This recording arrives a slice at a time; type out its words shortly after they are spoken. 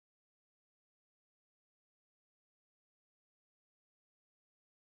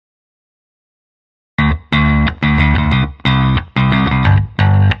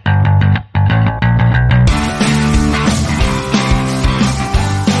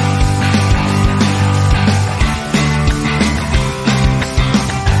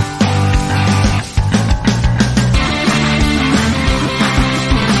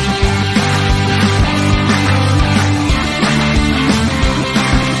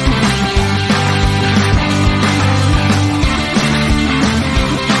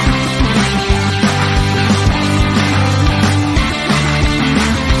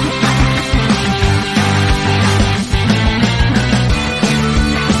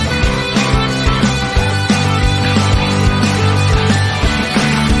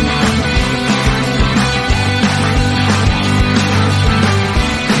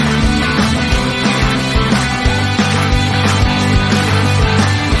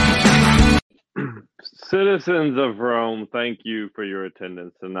Citizens of Rome, thank you for your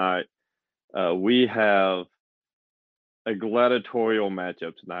attendance tonight. We have a gladiatorial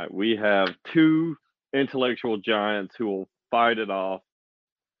matchup tonight. We have two intellectual giants who will fight it off.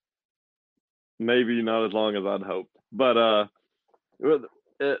 Maybe not as long as I'd hoped. But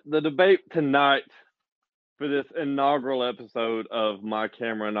the debate tonight for this inaugural episode of My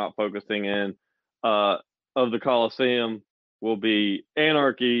Camera Not Focusing In of the Coliseum will be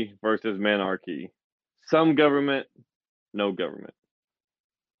anarchy versus menarchy. Some government, no government.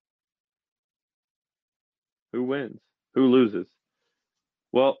 Who wins? Who loses?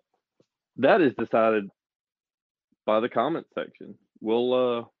 Well, that is decided by the comment section.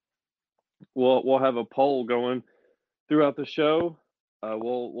 We'll have a poll going throughout the show.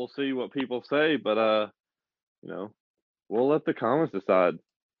 We'll see what people say, but we'll let the comments decide.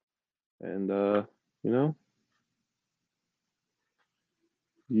 And the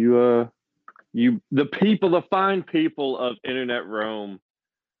people, the fine people of Internet Rome,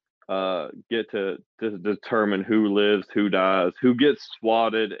 get to determine who lives, who dies, who gets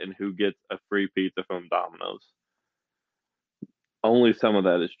swatted, and who gets a free pizza from Domino's. Only some of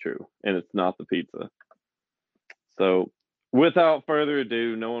that is true, and it's not the pizza. So, without further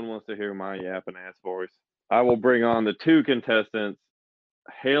ado, no one wants to hear my yapping ass voice. I will bring on the two contestants,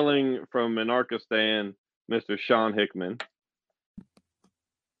 hailing from Monarchistan, Mr. Sean Hickman.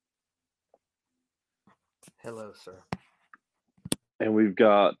 Hello, sir. And we've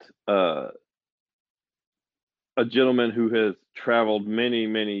got a gentleman who has traveled many,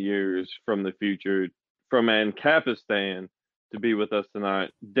 many years from the future, from Ancapistan, to be with us tonight.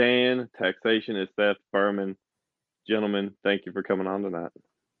 Dan, Taxation is Theft Berman. Gentlemen, thank you for coming on tonight.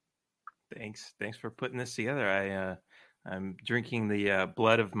 Thanks for putting this together. I'm drinking the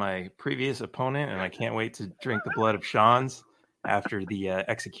blood of my previous opponent, and I can't wait to drink the blood of Sean's after the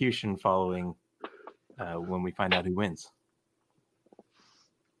execution following when we find out who wins.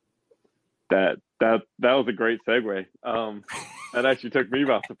 That was a great segue. That actually took me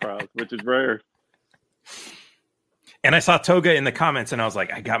by surprise, which is rare. And I saw toga in the comments, and I was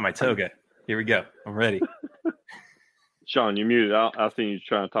like, I got my toga. Here we go. I'm ready. Sean, you're muted. I seen you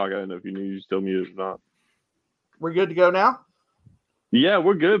trying to talk. I don't know if you knew you still muted or not. We're good to go now? Yeah,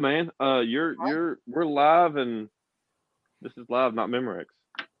 we're good, man. We're live, and this is live, not Memorex.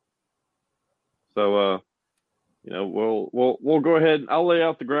 So we'll go ahead. I'll lay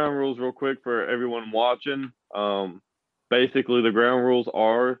out the ground rules real quick for everyone watching. Basically, the ground rules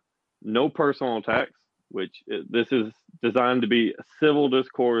are no personal attacks, which this is designed to be a civil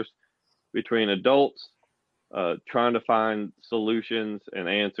discourse between adults, trying to find solutions and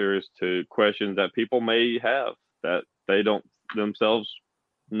answers to questions that people may have that they don't themselves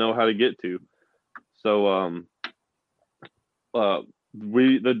know how to get to. So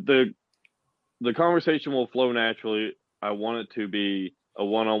the conversation will flow naturally. I want it to be a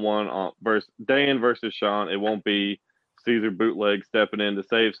one-on-one versus Dan versus Sean. It won't be Caesar Bootleg stepping in to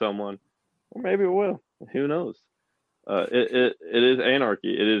save someone, or maybe it will. Who knows? It is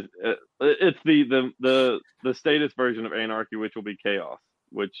anarchy. It's the status version of anarchy, which will be chaos,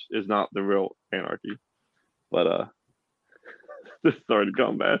 which is not the real anarchy. But this started to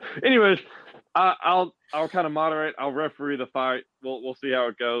come bad. Anyways, I'll kind of moderate. I'll referee the fight. We'll see how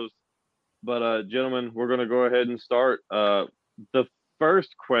it goes. But gentlemen, we're going to go ahead and start. The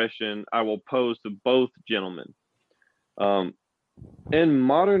first question I will pose to both gentlemen. In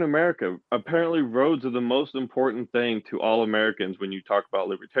modern America, apparently roads are the most important thing to all Americans when you talk about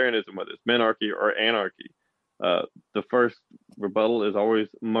libertarianism, whether it's menarchy or anarchy. The first rebuttal is always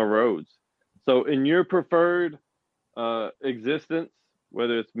my roads. So in your preferred existence,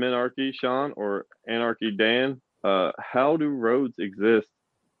 whether it's menarchy, Sean, or anarchy, Dan, how do roads exist,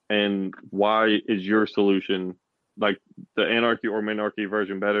 and why is your solution, like the anarchy or menarchy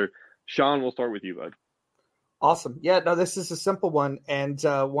version, better? Sean, we'll start with you, bud. Awesome. Yeah, no, this is a simple one, and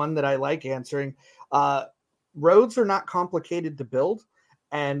one that I like answering. Roads are not complicated to build,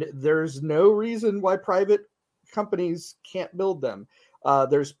 and there's no reason why private companies can't build them.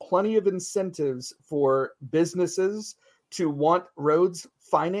 There's plenty of incentives for businesses to want roads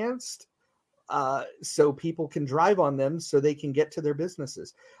financed so people can drive on them so they can get to their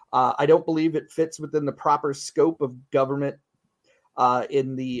businesses. I don't believe it fits within the proper scope of government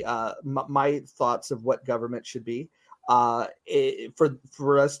in the my thoughts of what government should be.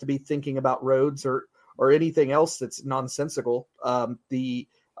 For us to be thinking about roads or anything else that's nonsensical, the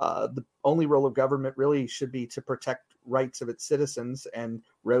only role of government really should be to protect rights of its citizens, and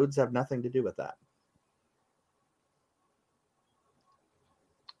roads have nothing to do with that.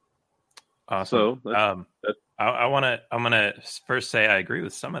 Awesome. So I'm gonna first say I agree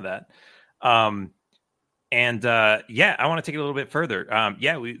with some of that. And I want to take it a little bit further.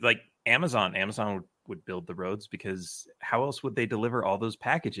 We like Amazon. Amazon would build the roads because how else would they deliver all those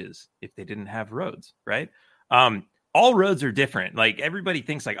packages if they didn't have roads, right? All roads are different. Like everybody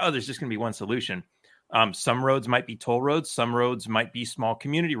thinks like, oh, there's just going to be one solution. Some roads might be toll roads. Some roads might be small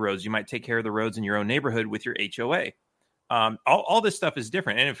community roads. You might take care of the roads in your own neighborhood with your HOA. All this stuff is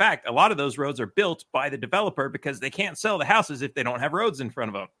different. And in fact, a lot of those roads are built by the developer because they can't sell the houses if they don't have roads in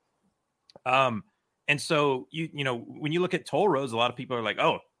front of them. And so, you know, when you look at toll roads, a lot of people are like,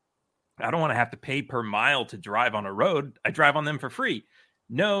 oh, I don't want to have to pay per mile to drive on a road. I drive on them for free.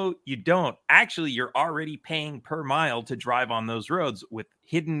 No, you don't. Actually, you're already paying per mile to drive on those roads with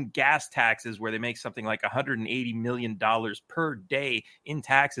hidden gas taxes where they make something like $180 million per day in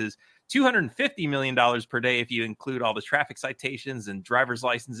taxes, $250 million per day if you include all the traffic citations and driver's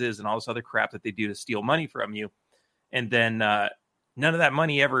licenses and all this other crap that they do to steal money from you. And then none of that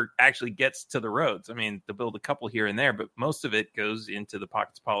money ever actually gets to the roads. I mean, they'll build a couple here and there, but most of it goes into the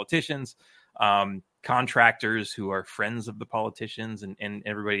pockets of politicians, contractors who are friends of the politicians and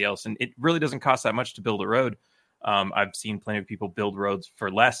everybody else. And it really doesn't cost that much to build a road. I've seen plenty of people build roads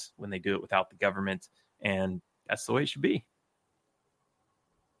for less when they do it without the government. And that's the way it should be.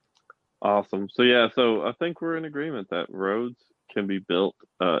 Awesome. So I think we're in agreement that roads can be built.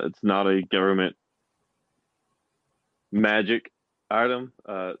 It's not a government magic item.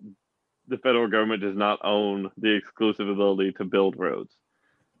 The federal government does not own the exclusive ability to build roads.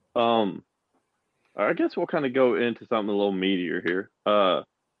 I guess we'll kind of go into something a little meatier here.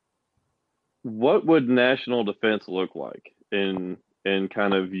 What would national defense look like in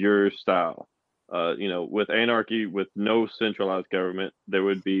kind of your style? With anarchy, with no centralized government, there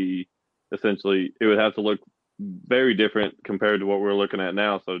would be essentially, it would have to look very different compared to what we're looking at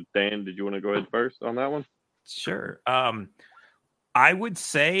now. So Dan, did you want to go ahead first on that one? Sure. I would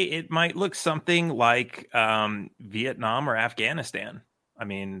say it might look something like Vietnam or Afghanistan. I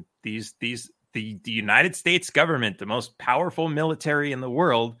mean, the United States government, the most powerful military in the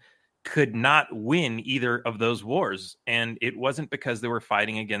world, could not win either of those wars. And it wasn't because they were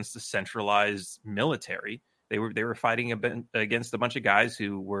fighting against a centralized military. They were fighting against a bunch of guys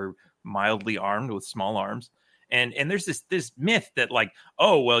who were mildly armed with small arms. And there's this myth that like,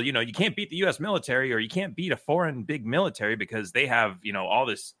 oh, well, you can't beat the U.S. military or you can't beat a foreign big military because they have, all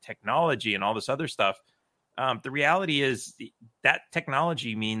this technology and all this other stuff. The reality is that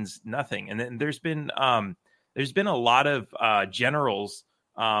technology means nothing. And then there's been a lot of generals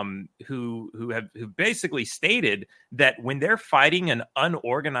who have basically stated that when they're fighting an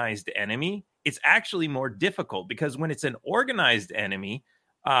unorganized enemy, it's actually more difficult because when it's an organized enemy,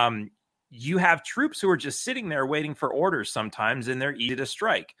 you have troops who are just sitting there waiting for orders sometimes, and they're easy to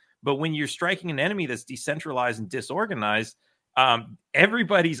strike. But when you're striking an enemy that's decentralized and disorganized,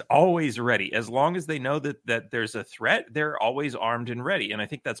 everybody's always ready. As long as they know that there's a threat, they're always armed and ready. And I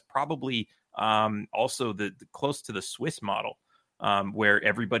think that's probably also the close to the Swiss model, where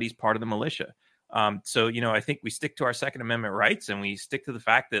everybody's part of the militia. So I think we stick to our Second Amendment rights, and we stick to the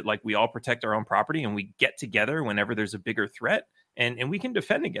fact that like we all protect our own property, and we get together whenever there's a bigger threat, and we can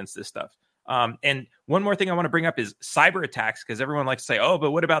defend against this stuff. And one more thing I want to bring up is cyber attacks, because everyone likes to say, oh,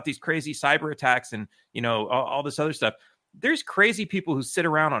 but what about these crazy cyber attacks and all this other stuff? There's crazy people who sit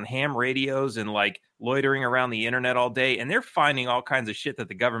around on ham radios and like loitering around the internet all day, and they're finding all kinds of shit that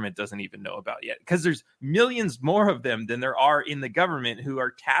the government doesn't even know about yet, because there's millions more of them than there are in the government who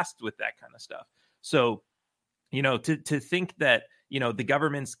are tasked with that kind of stuff. So, to think that, the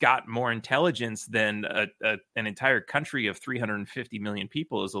government's got more intelligence than an entire country of 350 million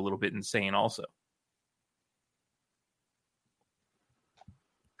people is a little bit insane also.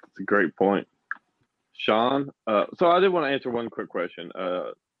 That's a great point. Sean, so I did want to answer one quick question.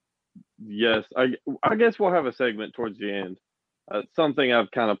 Yes, I guess we'll have a segment towards the end. Something I've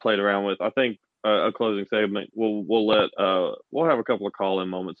kind of played around with. I think a closing segment. We'll have a couple of call-in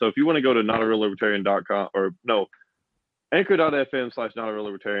moments. So if you want to go to notareallibertarian.com or no,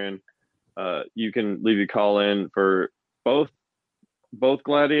 anchor.fm/notareallibertarian, you can leave your call in for both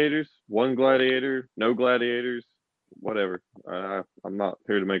gladiators, one gladiator, no gladiators, whatever. I'm not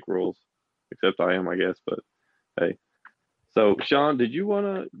here to make rules. Except I am, I guess, but hey. So, Sean, did you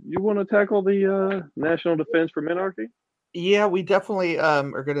want to tackle the national defense for minarchy? Yeah, we definitely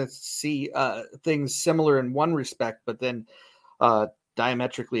are going to see things similar in one respect, but then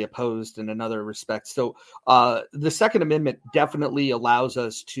diametrically opposed in another respect. So, the Second Amendment definitely allows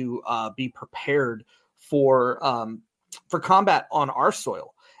us to be prepared for combat on our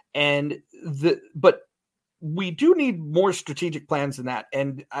soil, but we do need more strategic plans than that.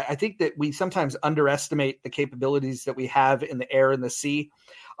 And I think that we sometimes underestimate the capabilities that we have in the air and the sea.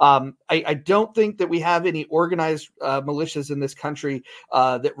 I don't think that we have any organized militias in this country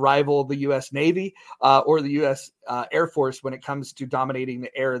that rival the U.S. Navy or the U.S. Air Force when it comes to dominating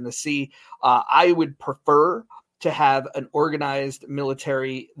the air and the sea. I would prefer to have an organized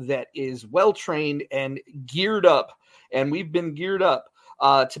military that is well trained and geared up, and we've been geared up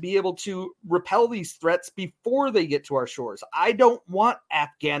to be able to repel these threats before they get to our shores. I don't want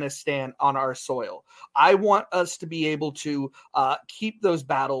Afghanistan on our soil. I want us to be able to keep those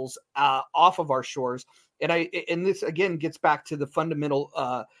battles off of our shores. And this again gets back to the fundamental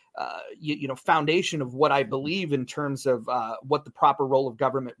foundation of what I believe in terms of what the proper role of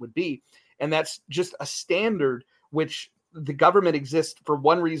government would be. And that's just a standard which the government exists for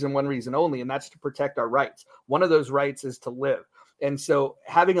one reason only, and that's to protect our rights. One of those rights is to live. And so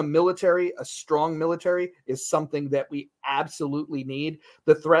having a strong military is something that we absolutely need.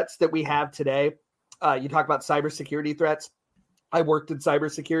 The threats that we have today, you talk about cybersecurity threats. I worked in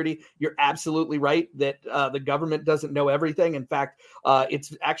cybersecurity. You're absolutely right that the government doesn't know everything. In fact,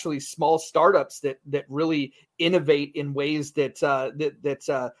 it's actually small startups that really innovate in ways that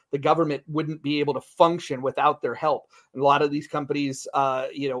the government wouldn't be able to function without their help. And a lot of these companies,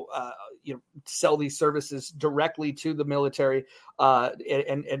 sell these services directly to the military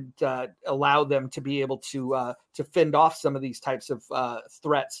and allow them to be able to fend off some of these types of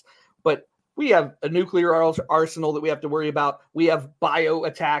threats. But we have a nuclear arsenal that we have to worry about. We have bio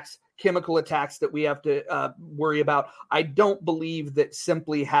attacks, chemical attacks that we have to worry about. I don't believe that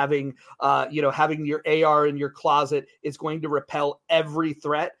simply having your AR in your closet is going to repel every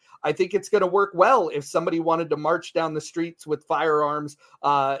threat. I think it's going to work well if somebody wanted to march down the streets with firearms,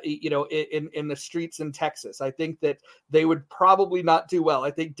 in the streets in Texas. I think that they would probably not do well.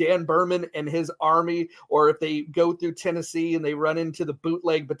 I think Dan Berman and his army, or if they go through Tennessee and they run into the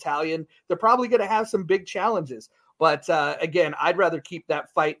bootleg battalion, they're probably going to have some big challenges. But again, I'd rather keep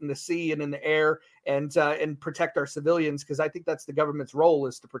that fight in the sea and in the air and protect our civilians, because I think that's the government's role,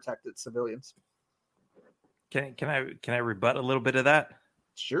 is to protect its civilians. Can I rebut a little bit of that?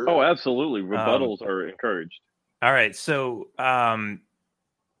 Sure. Oh, absolutely. Rebuttals are encouraged. All right. So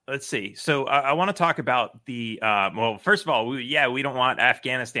let's see. So I want to talk about the well, first of all, we don't want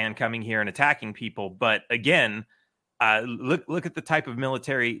Afghanistan coming here and attacking people. But again, look at the type of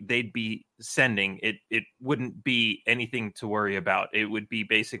military they'd be sending. It wouldn't be anything to worry about. It would be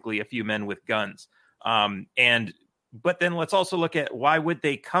basically a few men with guns. But then let's also look at, why would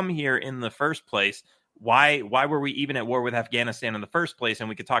they come here in the first place? Why were we even at war with Afghanistan in the first place? And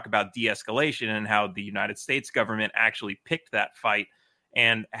we could talk about de-escalation and how the United States government actually picked that fight.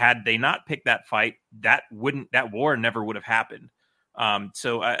 And had they not picked that fight, that war never would have happened.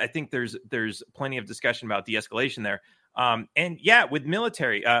 So I think there's plenty of discussion about de-escalation there. With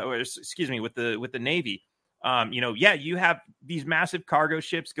military, with the Navy, you have these massive cargo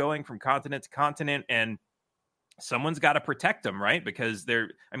ships going from continent to continent, and someone's got to protect them, right? Because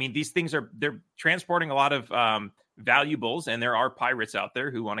these things they're transporting a lot of valuables, and there are pirates out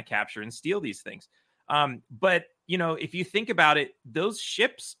there who want to capture and steal these things. But if you think about it, those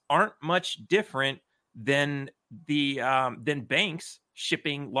ships aren't much different than than banks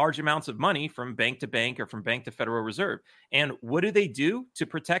shipping large amounts of money from bank to bank or from bank to Federal Reserve. And what do they do to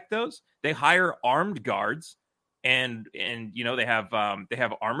protect those? They hire armed guards, and they have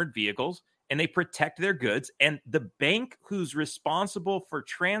armored vehicles, and they protect their goods. And the bank who's responsible for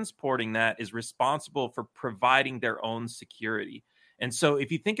transporting that is responsible for providing their own security. And so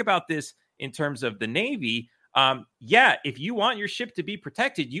if you think about this in terms of the Navy, if you want your ship to be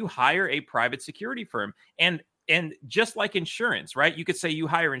protected, you hire a private security firm. And just like insurance, right? You could say you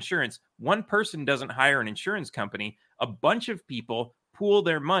hire insurance. One person doesn't hire an insurance company. A bunch of people pool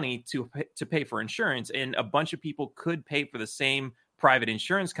their money to pay for insurance, and a bunch of people could pay for the same private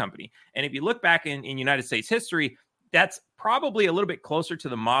insurance company. And if you look back in United States history, that's probably a little bit closer to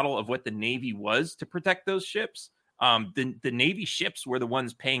the model of what the Navy was to protect those ships. The Navy ships were the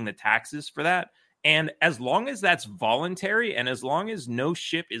ones paying the taxes for that. And as long as that's voluntary, and as long as no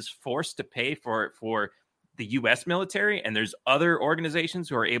ship is forced to pay for the U.S. military, and there's other organizations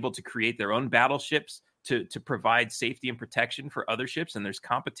who are able to create their own battleships to provide safety and protection for other ships, and there's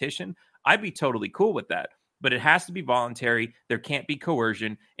competition, I'd be totally cool with that. But it has to be voluntary. There can't be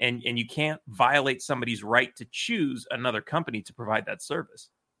coercion, and you can't violate somebody's right to choose another company to provide that service.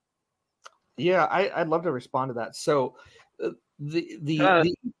 Yeah, I'd love to respond to that. So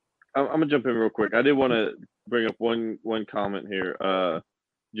I'm gonna jump in real quick. I did want to bring up one comment here.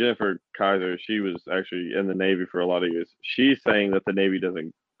 Jennifer Kaiser, she was actually in the Navy for a lot of years. She's saying that the Navy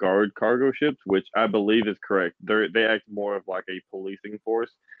doesn't guard cargo ships, which I believe is correct. They act more of like a policing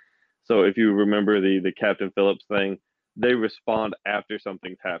force. So if you remember the Captain Phillips thing, they respond after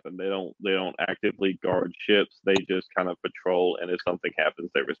something's happened. They don't actively guard ships. They just kind of patrol, and if something happens,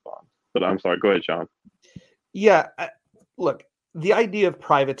 they respond. But I'm sorry, go ahead, Sean. Yeah, look, the idea of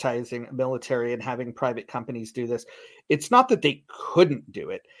privatizing military and having private companies do this, it's not that they couldn't do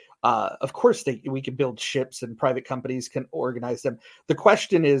it. Of course, we can build ships and private companies can organize them. The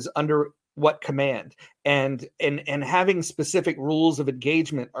question is under what command, and having specific rules of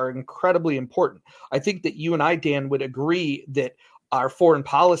engagement are incredibly important. I think that you and I, Dan, would agree that our foreign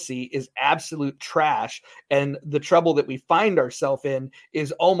policy is absolute trash, and the trouble that we find ourselves in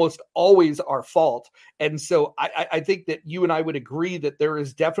is almost always our fault. And so I think that you and I would agree that there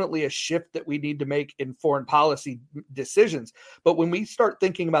is definitely a shift that we need to make in foreign policy decisions. But when we start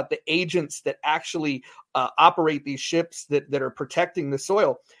thinking about the agents that actually operate these ships that are protecting the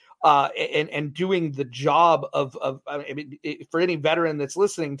soil, and doing the job of I mean, for any veteran that's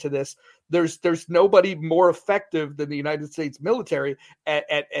listening to this, there's nobody more effective than the United States military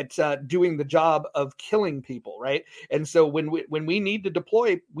at doing the job of killing people, right? And so when we need to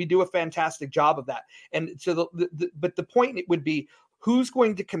deploy, we do a fantastic job of that. And so but the point would be, who's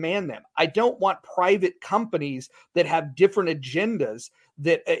going to command them? I don't want private companies that have different agendas.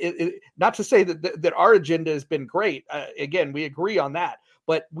 That not to say that our agenda has been great. Again, we agree on that.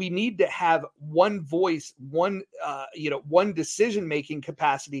 But we need to have one voice, one decision-making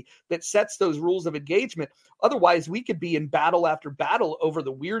capacity that sets those rules of engagement. Otherwise, we could be in battle after battle over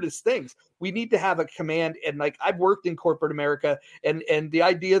the weirdest things. We need to have a command. And like, I've worked in corporate America, and the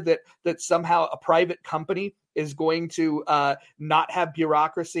idea that somehow a private company is going to not have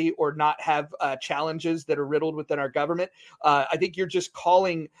bureaucracy or not have challenges that are riddled within our government. I think you're just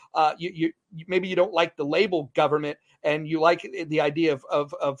calling, maybe you don't like the label government, and you like the idea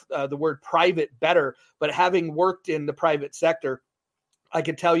of the word private better. But having worked in the private sector, I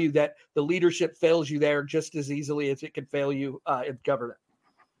can tell you that the leadership fails you there just as easily as it can fail you in government.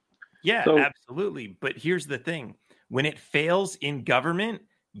 Yeah, absolutely. But here's the thing. When it fails in government,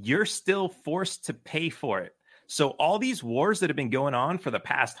 you're still forced to pay for it. So all these wars that have been going on for the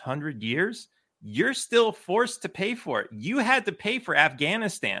past 100 years, you're still forced to pay for it. You had to pay for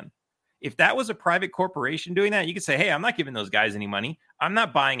Afghanistan. If that was a private corporation doing that, you could say, hey, I'm not giving those guys any money. I'm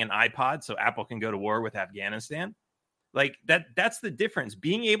not buying an iPod so Apple can go to war with Afghanistan. Like that's the difference.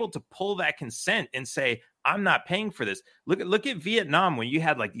 Being able to pull that consent and say, I'm not paying for this. Look at Vietnam, when you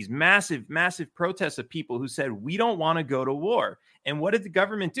had like these massive, massive protests of people who said, we don't want to go to war. And what did the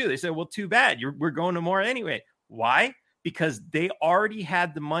government do? They said, well, too bad. We're going to war anyway. Why? Because they already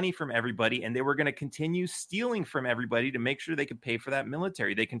had the money from everybody, and they were going to continue stealing from everybody to make sure they could pay for that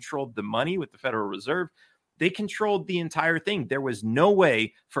military. They controlled the money with the Federal Reserve. They controlled the entire thing. There was no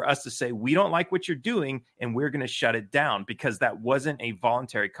way for us to say, we don't like what you're doing, and we're going to shut it down, because that wasn't a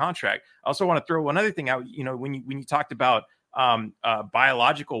voluntary contract. I also want to throw one other thing out. You know, when you talked about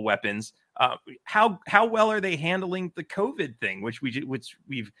biological weapons, how well are they handling the COVID thing, which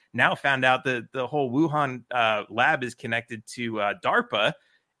we've now found out that the whole Wuhan lab is connected to DARPA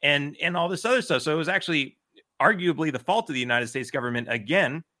and all this other stuff. So it was actually arguably the fault of the United States government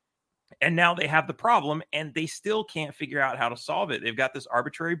again. And now they have the problem, and they still can't figure out how to solve it. They've got this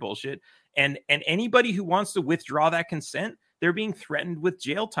arbitrary bullshit, and anybody who wants to withdraw that consent, they're being threatened with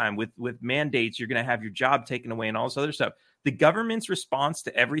jail time, with mandates. You're going to have your job taken away and all this other stuff. The government's response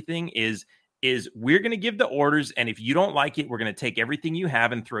to everything is we're going to give the orders, and if you don't like it, we're going to take everything you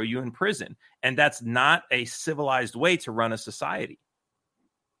have and throw you in prison. And that's not a civilized way to run a society.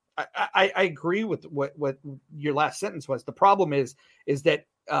 I agree with what your last sentence was. The problem is that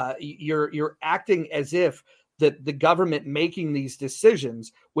you're acting as if that the government making these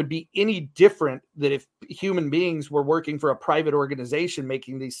decisions would be any different than if human beings were working for a private organization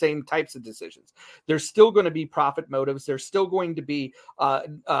making these same types of decisions. There's still going to be profit motives. There's still going to be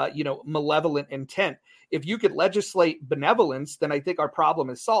malevolent intent. If you could legislate benevolence, then I think our problem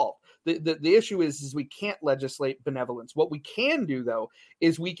is solved. The issue is we can't legislate benevolence. What we can do, though,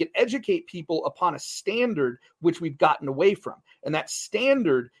 is we can educate people upon a standard which we've gotten away from. And that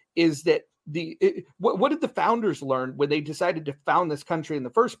standard is that what did the founders learn when they decided to found this country in the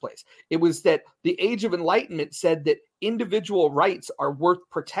first place? It was that the Age of Enlightenment said that individual rights are worth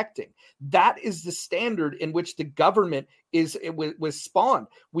protecting. That is the standard in which the government was spawned.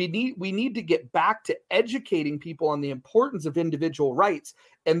 We need to get back to educating people on the importance of individual rights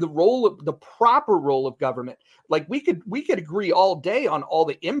and the proper role of government. Like we could agree all day on all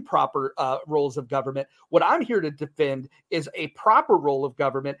the improper roles of government. What I'm here to defend is a proper role of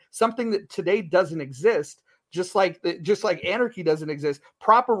government, something that today doesn't exist, Just like anarchy doesn't exist,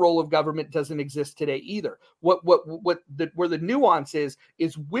 proper role of government doesn't exist today either. Where the nuance is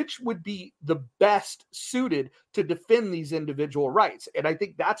which would be the best suited to defend these individual rights. And I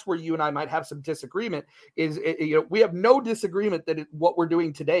think that's where you and I might have some disagreement. We have no disagreement that what we're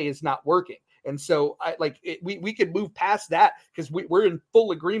doing today is not working. And so we can move past that because we're in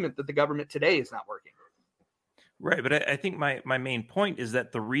full agreement that the government today is not working. Right. But I think my main point is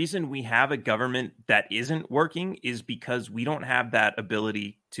that the reason we have a government that isn't working is because we don't have that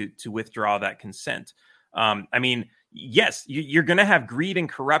ability to withdraw that consent. I mean, yes, you're going to have greed and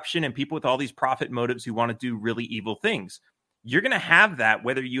corruption and people with all these profit motives who want to do really evil things. You're going to have that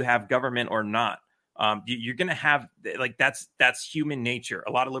whether you have government or not. You're going to have that's human nature.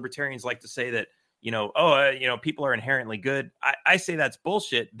 A lot of libertarians like to say that, people are inherently good. I say that's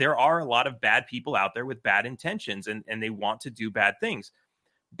bullshit. There are a lot of bad people out there with bad intentions and they want to do bad things.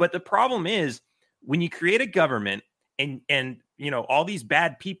 But the problem is when you create a government and all these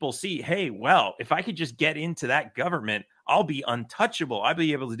bad people see, hey, well, if I could just get into that government, I'll be untouchable. I'll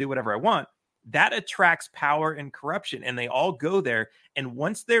be able to do whatever I want. That attracts power and corruption and they all go there. And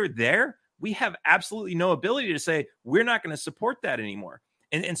once they're there, we have absolutely no ability to say, we're not going to support that anymore.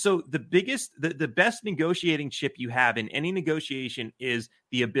 And so the best negotiating chip you have in any negotiation is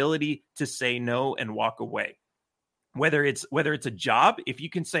the ability to say no and walk away. Whether it's a job,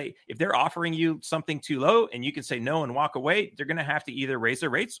 if they're offering you something too low and you can say no and walk away, they're going to have to either raise their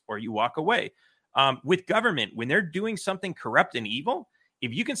rates or you walk away. With government, when they're doing something corrupt and evil,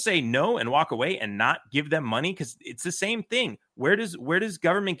 if you can say no and walk away and not give them money, because it's the same thing. Where does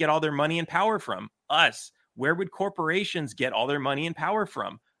government get all their money and power from? Us. Where would corporations get all their money and power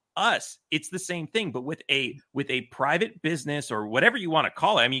from? Us. It's the same thing, but with a private business or whatever you want to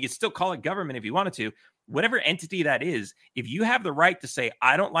call it. I mean, you can still call it government if you wanted to. Whatever entity that is, if you have the right to say,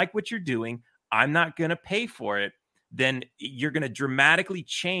 I don't like what you're doing, I'm not going to pay for it, then you're going to dramatically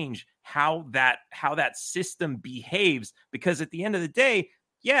change how that system behaves. Because at the end of the day,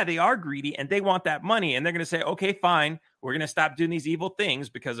 yeah, they are greedy and they want that money. And they're going to say, okay, fine, we're going to stop doing these evil things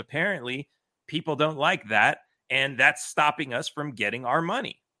because apparently people don't like that. And that's stopping us from getting our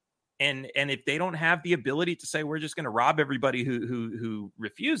money. And if they don't have the ability to say, we're just going to rob everybody who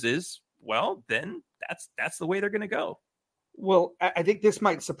refuses, well, then that's the way they're going to go. Well, I think this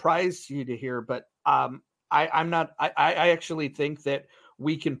might surprise you to hear, but I actually think that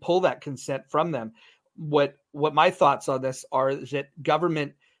we can pull that consent from them. What my thoughts on this are is that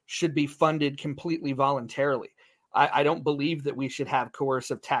government should be funded completely voluntarily. I don't believe that we should have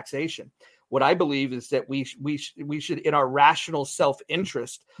coercive taxation. What I believe is that we should, in our rational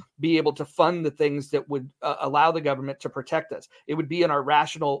self-interest, be able to fund the things that would allow the government to protect us. It would be in our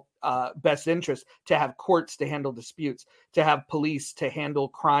rational best interest to have courts to handle disputes, to have police to handle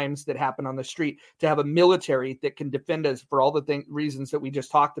crimes that happen on the street, to have a military that can defend us for all the reasons that we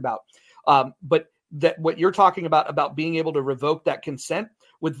just talked about. But that what you're talking about being able to revoke that consent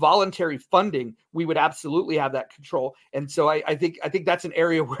with voluntary funding, we would absolutely have that control. And so I think that's an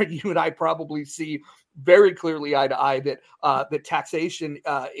area where you and I probably see very clearly eye to eye that taxation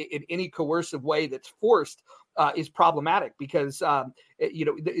in any coercive way that's forced is problematic because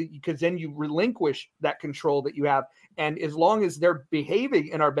because then you relinquish that control that you have. And as long as they're behaving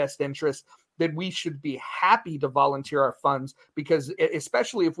in our best interest, then we should be happy to volunteer our funds, because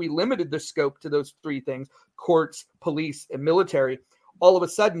especially if we limited the scope to those three things, courts, police, and military, all of a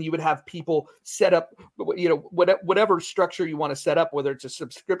sudden you would have people set up, whatever structure you want to set up, whether it's a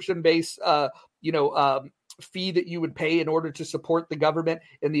subscription-based, fee that you would pay in order to support the government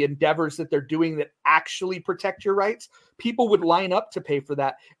and the endeavors that they're doing that actually protect your rights. People would line up to pay for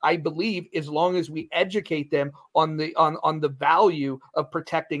that, I believe, as long as we educate them on the value of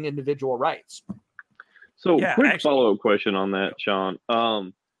protecting individual rights. So quick follow-up question on that, Sean.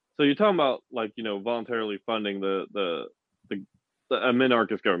 So you're talking about voluntarily funding the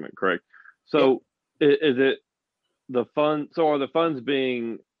minarchist government, correct? So is it the fund? So are the funds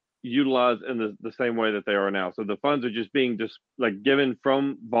being utilized in the same way that they are now? So the funds are just being given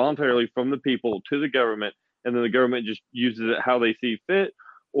voluntarily from the people to the government, and then the government just uses it how they see fit?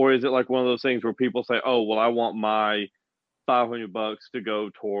 Or is it like one of those things where people say, oh, well, I want my $500 to go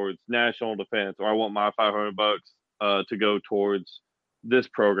towards national defense, or I want my $500 to go towards this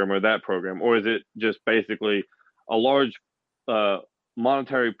program or that program? Or is it just basically a large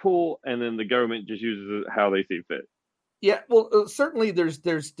monetary pool, and then the government just uses it how they see fit? Yeah, well, certainly there's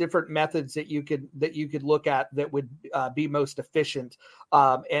different methods that you could look at that would be most efficient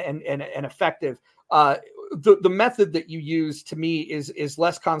and effective. The method that you use, to me, is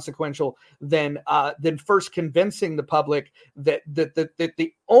less consequential than first convincing the public that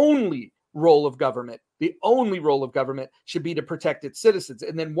the only role of government The only role of government should be to protect its citizens.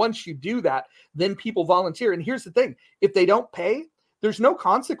 And then once you do that, then people volunteer. And here's the thing, if they don't pay, there's no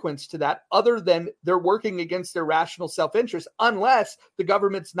consequence to that other than they're working against their rational self-interest, unless the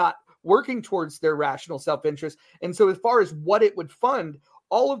government's not working towards their rational self-interest. And so as far as what it would fund,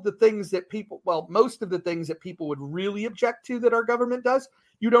 all of the things that people, well, most of the things that people would really object to that our government does,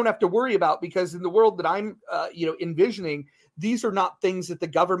 you don't have to worry about, because in the world that I'm, envisioning, these are not things that the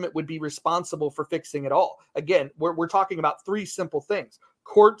government would be responsible for fixing at all. Again, we're talking about three simple things: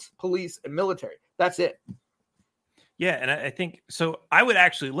 courts, police, and military. That's it. Yeah, and I think so. I would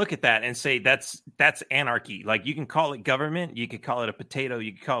actually look at that and say that's anarchy. Like, you can call it government, you could call it a potato,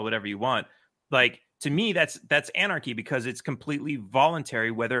 you could call it whatever you want. Like, to me, that's anarchy, because it's completely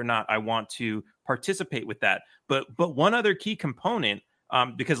voluntary whether or not I want to participate with that. But one other key component,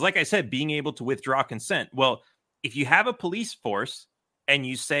 because like I said, being able to withdraw consent. Well, if you have a police force and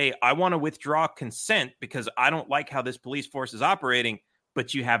you say, I want to withdraw consent because I don't like how this police force is operating,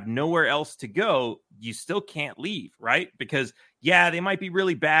 but you have nowhere else to go, you still can't leave, right? Because, yeah, they might be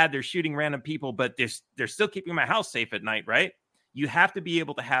really bad, they're shooting random people, but they're still keeping my house safe at night, right? You have to be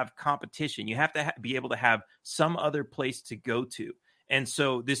able to have competition. You have to be able to have some other place to go to. And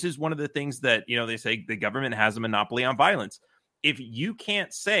so this is one of the things that, they say the government has a monopoly on violence. If you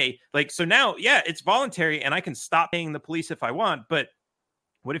can't say, like, so now, yeah, it's voluntary and I can stop paying the police if I want, but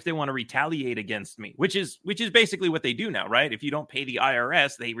what if they want to retaliate against me? Which is basically what they do now, right? If you don't pay the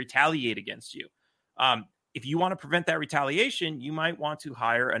IRS, they retaliate against you. If you want to prevent that retaliation, you might want to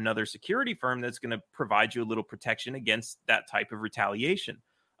hire another security firm that's going to provide you a little protection against that type of retaliation.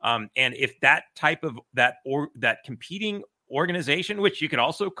 And if that type of that competing organization, which you could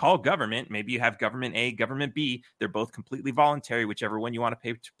also call government, maybe you have government A, government B, they're both completely voluntary, whichever one you want to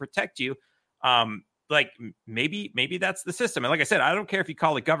pay to protect you. Like, maybe that's the system. And like I said, I don't care if you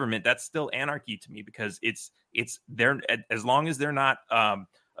call it government, that's still anarchy to me, because it's there, as long as they're not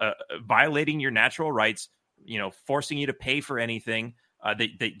violating your natural rights, forcing you to pay for anything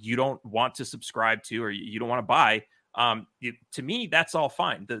that you don't want to subscribe to or you don't want to buy. To me, that's all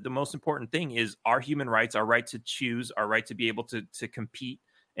fine. The most important thing is our human rights, our right to choose, our right to be able to compete,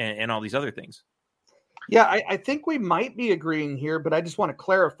 and all these other things. Yeah, I think we might be agreeing here, but I just want to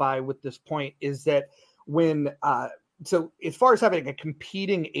clarify with this point is that when so as far as having a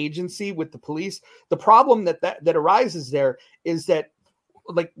competing agency with the police, the problem that arises there is that,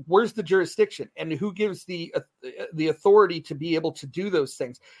 like, where's the jurisdiction and who gives the authority to be able to do those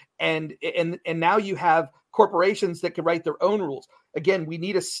things? And now you have corporations that can write their own rules. Again, we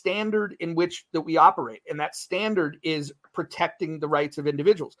need a standard in which that we operate, and that standard is protecting the rights of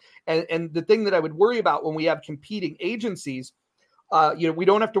individuals. And the thing that I would worry about when we have competing agencies, we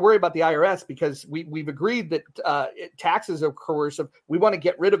don't have to worry about the IRS, because we've agreed that taxes are coercive. We want to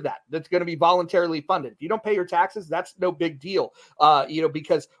get rid of that. That's going to be voluntarily funded. If you don't pay your taxes, that's no big deal,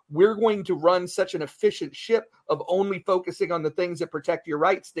 because we're going to run such an efficient ship of only focusing on the things that protect your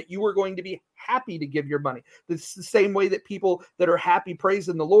rights that you are going to be happy to give your money. It's the same way that people that are happy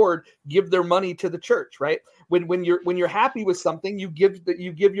praising the Lord give their money to the church, right? When you're happy with something, you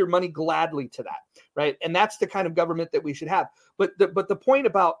give your money gladly to that, right? And that's the kind of government that we should have. But the point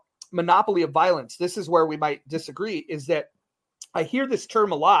about monopoly of violence, this is where we might disagree, is that I hear this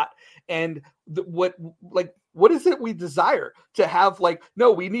term a lot, and what is it we desire to have? Like,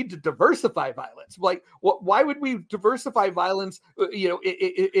 no, we need to diversify violence. Like, why would we diversify violence?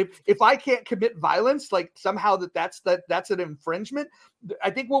 If I can't commit violence, like somehow that's an infringement.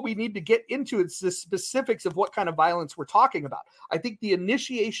 I think what we need to get into is the specifics of what kind of violence we're talking about. I think the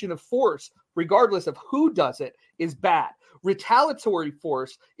initiation of force, regardless of who does it, is bad. Retaliatory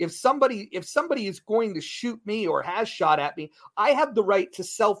force, if somebody is going to shoot me or has shot at me, I have the right to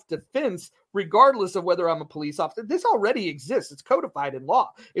self-defense regardless of whether I'm a police officer. This already exists. It's codified in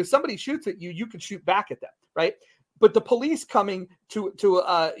law. If somebody shoots at you, you can shoot back at them, right? But the police coming to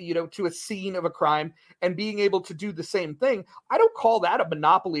a scene of a crime and being able to do the same thing, I don't call that a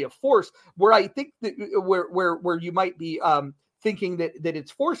monopoly of force. Where I think that where you might be thinking that it's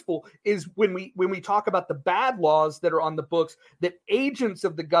forceful is when we talk about the bad laws that are on the books that agents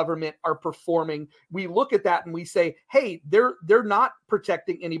of the government are performing. We look at that and we say, hey, they're not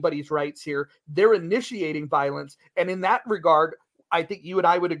protecting anybody's rights here. They're initiating violence. And in that regard, I think you and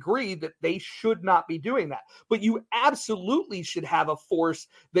I would agree that they should not be doing that. But you absolutely should have a force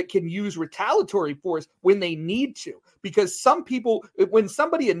that can use retaliatory force when they need to. Because some people, when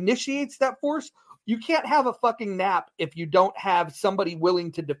somebody initiates that force, you can't have a fucking nap if you don't have somebody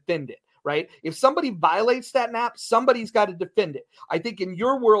willing to defend it, right? If somebody violates that map, somebody's got to defend it. I think in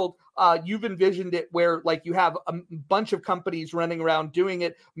your world, you've envisioned it where like you have a bunch of companies running around doing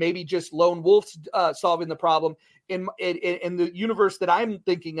it, maybe just lone wolves solving the problem. In the universe that I'm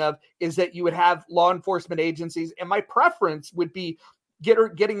thinking of is that you would have law enforcement agencies, and my preference would be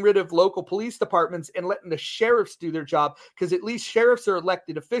getting rid of local police departments and letting the sheriffs do their job, because at least sheriffs are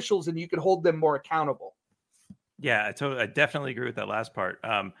elected officials and you can hold them more accountable. Yeah, I definitely agree with that last part.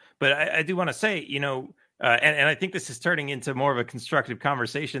 But I do want to say, and I think this is turning into more of a constructive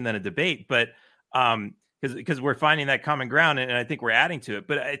conversation than a debate, but because we're finding that common ground, and I think we're adding to it.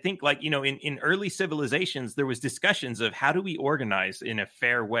 But I think, like, in early civilizations, there was discussions of how do we organize in a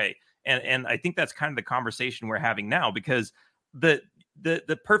fair way, and I think that's kind of the conversation we're having now, because the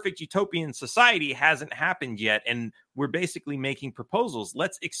perfect utopian society hasn't happened yet, and we're basically making proposals.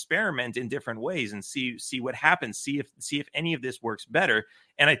 Let's experiment in different ways and see what happens. See if any of this works better.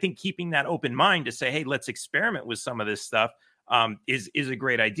 And I think keeping that open mind to say, hey, let's experiment with some of this stuff is a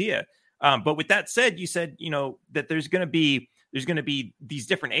great idea. But with that said, you said that there's going to be these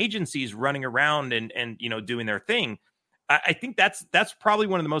different agencies running around and doing their thing. I think that's probably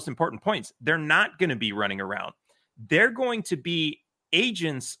one of the most important points. They're not going to be running around. They're going to be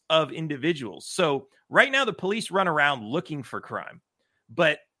agents of individuals. So right now the police run around looking for crime.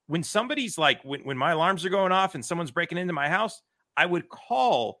 But when somebody's like, when my alarms are going off and someone's breaking into my house, I would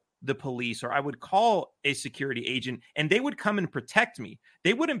call the police or I would call a security agent and they would come and protect me.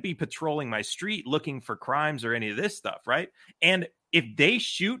 They wouldn't be patrolling my street looking for crimes or any of this stuff, right? And if they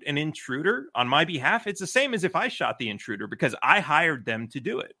shoot an intruder on my behalf, it's the same as if I shot the intruder because I hired them to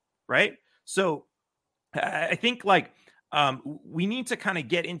do it, right? So I think we need to kind of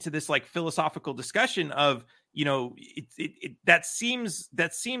get into this like philosophical discussion of, that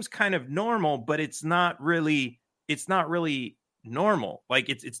seems kind of normal, but it's not really normal. Like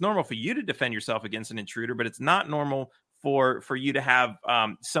it's normal for you to defend yourself against an intruder, but it's not normal for you to have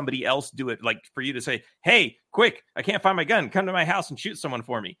somebody else do it. Like for you to say, hey, quick, I can't find my gun. Come to my house and shoot someone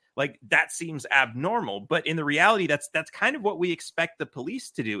for me. Like that seems abnormal. But in the reality, that's kind of what we expect the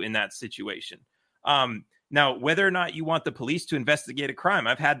police to do in that situation. Now, whether or not you want the police to investigate a crime,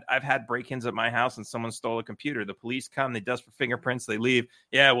 I've had break-ins at my house and someone stole a computer. The police come, they dust for fingerprints, they leave.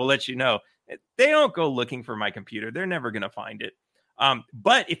 Yeah, we'll let you know. They don't go looking for my computer. They're never going to find it.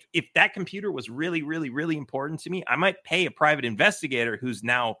 But if that computer was really, really, really important to me, I might pay a private investigator who's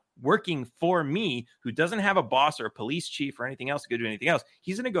now working for me, who doesn't have a boss or a police chief or anything else to go do anything else.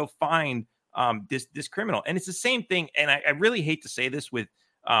 He's going to go find this criminal. And it's the same thing. And I really hate to say this with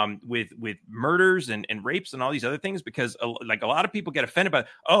murders and rapes and all these other things, because a lot of people get offended by,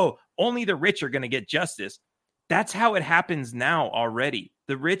 only the rich are going to get justice. That's how it happens now already.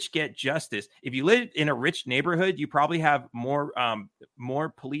 The rich get justice. If you live in a rich neighborhood, you probably have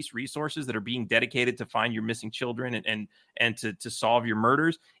more police resources that are being dedicated to find your missing children and to solve your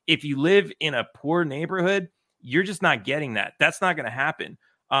murders. If you live in a poor neighborhood, you're just not getting that. That's not going to happen.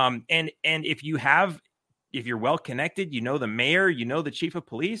 And if you're well connected, the mayor, the chief of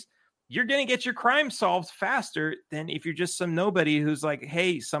police, you're going to get your crime solved faster than if you're just some nobody who's like,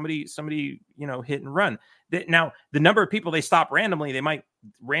 hey, somebody, hit and run. Now, the number of people they stop randomly, they might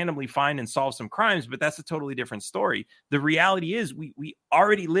randomly find and solve some crimes, but that's a totally different story. The reality is we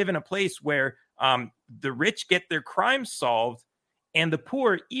already live in a place where the rich get their crimes solved, and the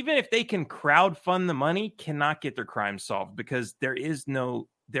poor, even if they can crowdfund the money, cannot get their crimes solved, because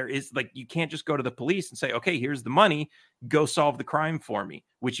you can't just go to the police and say, okay, here's the money, go solve the crime for me,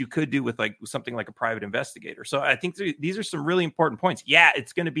 which you could do with something like a private investigator. So I think these are some really important points. Yeah,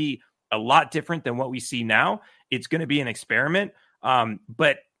 it's going to be a lot different than what we see now. It's going to be an experiment.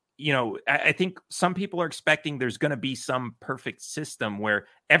 But I think some people are expecting there's going to be some perfect system where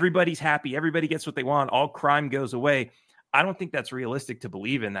everybody's happy, everybody gets what they want, all crime goes away. I don't think that's realistic to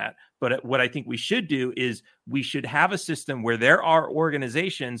believe in that. But what I think we should do is we should have a system where there are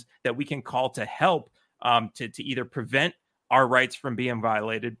organizations that we can call to help to either prevent our rights from being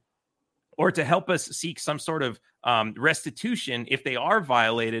violated, or to help us seek some sort of restitution if they are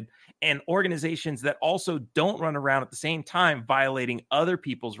violated, and organizations that also don't run around at the same time violating other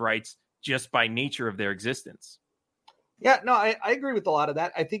people's rights just by nature of their existence. Yeah, no, I agree with a lot of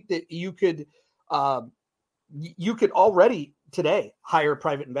that. I think that you could already today hire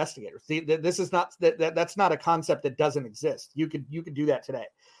private investigators. This is not that's not a concept that doesn't exist. You could do that today.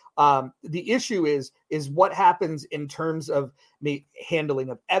 The issue is what happens in terms of handling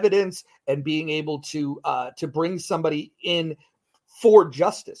of evidence and being able to bring somebody in for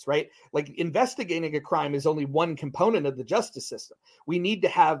justice, right? Like investigating a crime is only one component of the justice system. We need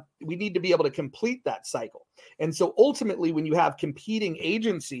to be able to complete that cycle. And so ultimately, when you have competing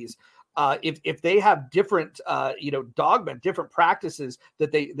agencies, if they have different dogma, different practices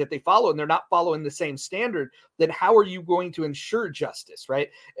that they follow, and they're not following the same standard, then how are you going to ensure justice, right?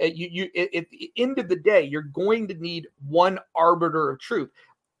 At the end of the day, you're going to need one arbiter of truth.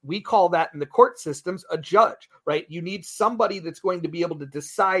 We call that in the court systems a judge, right? You need somebody that's going to be able to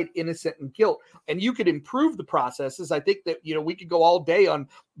decide innocent and guilt. And you could improve the processes. I think that, we could go all day on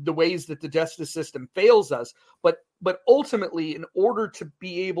the ways that the justice system fails us, but ultimately, in order to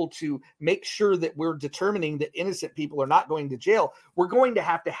be able to make sure that we're determining that innocent people are not going to jail, we're going to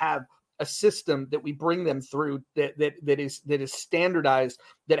have a system that we bring them through that is standardized,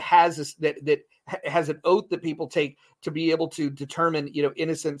 that has an oath that people take to be able to determine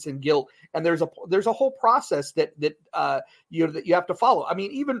innocence and guilt. And there's a whole process that you have to follow. I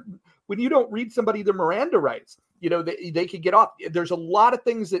mean, even when you don't read somebody their Miranda rights, they could get off. There's a lot of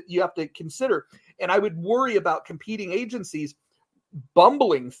things that you have to consider, and I would worry about competing agencies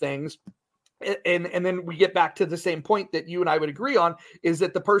bumbling things. And then we get back to the same point that you and I would agree on, is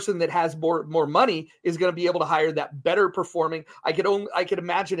that the person that has more money is going to be able to hire that better performing. I could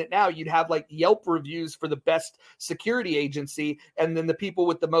imagine it now. You'd have like Yelp reviews for the best security agency, and then the people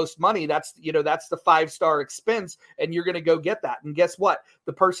with the most money, that's the 5-star expense, and you're going to go get that. And guess what?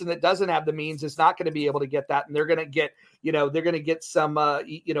 The person that doesn't have the means is not going to be able to get that, and they're going to get some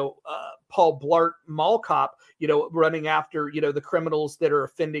Paul Blart mall cop, running after the criminals that are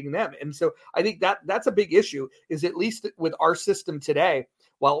offending them. And so I think that's a big issue, is at least with our system today,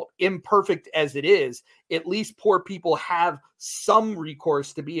 while imperfect as it is, at least poor people have some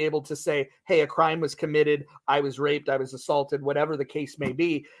recourse to be able to say, hey, a crime was committed, I was raped, I was assaulted, whatever the case may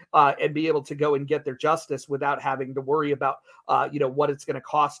be, and be able to go and get their justice without having to worry about what it's going to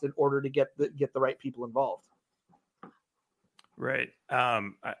cost in order to get the right people involved. Right.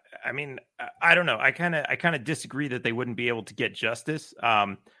 I mean, I don't know. I kind of disagree that they wouldn't be able to get justice.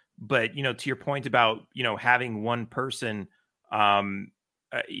 But to your point about having one person, that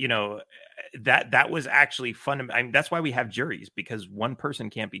was actually fundamental. I mean, that's why we have juries, because one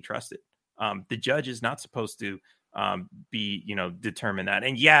person can't be trusted. The judge is not supposed to determine that.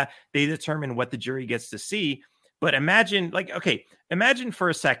 And yeah, they determine what the jury gets to see. But imagine for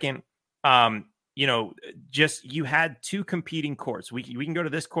a second. Just you had two competing courts. We can go to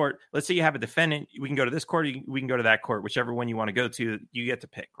this court. Let's say you have a defendant. We can go to this court. We can go to that court. Whichever one you want to go to, you get to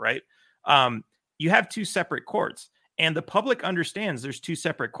pick, right? You have two separate courts, and the public understands there's two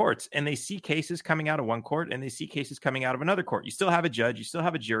separate courts, and they see cases coming out of one court and they see cases coming out of another court. You still have a judge. You still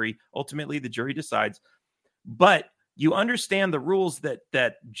have a jury. Ultimately, the jury decides. But you understand the rules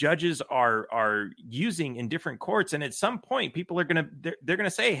that judges are using in different courts, and at some point, people are they're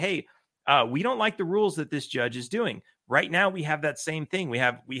gonna say, hey, we don't like the rules that this judge is doing. Right now, we have that same thing. We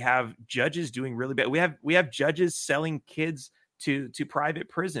have judges doing really bad. We have judges selling kids to private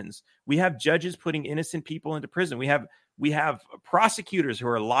prisons. We have judges putting innocent people into prison. We have prosecutors who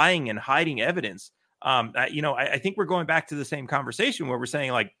are lying and hiding evidence. I think we're going back to the same conversation where we're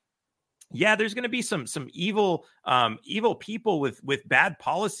saying, like, yeah, there's going to be some evil people with bad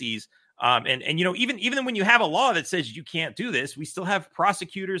policies. And even when you have a law that says you can't do this, we still have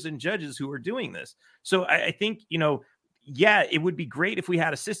prosecutors and judges who are doing this. So I think, yeah, it would be great if we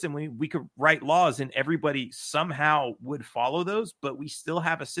had a system we could write laws and everybody somehow would follow those, but we still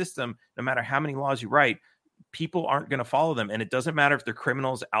have a system. No matter how many laws you write, people aren't going to follow them. And it doesn't matter if they're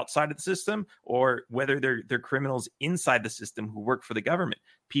criminals outside of the system or whether they're criminals inside the system who work for the government.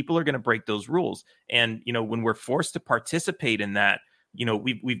 People are going to break those rules. And, when we're forced to participate in that,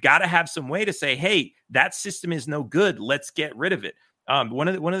 we've got to have some way to say, hey, that system is no good. Let's get rid of it. One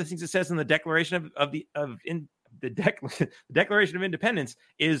of the things it says in the Declaration Declaration of Independence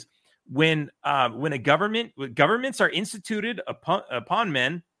is when governments are instituted upon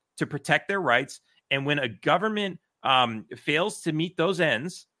men to protect their rights, and when a government fails to meet those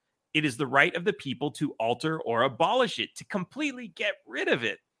ends, it is the right of the people to alter or abolish it, to completely get rid of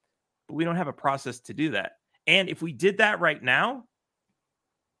it. But we don't have a process to do that. And if we did that right now,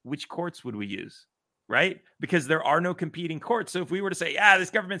 which courts would we use? Right? Because there are no competing courts. So if we were to say,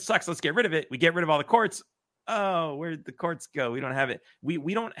 this government sucks, let's get rid of it. We get rid of all the courts. Oh, where'd the courts go? We don't have it.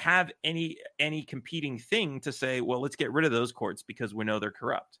 We don't have any competing thing to say, well, let's get rid of those courts because we know they're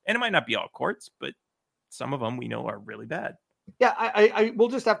corrupt. And it might not be all courts, but some of them we know are really bad. Yeah, I will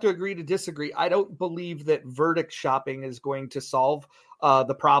just have to agree to disagree. I don't believe that verdict shopping is going to solve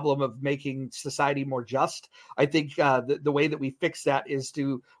the problem of making society more just. I think the way that we fix that is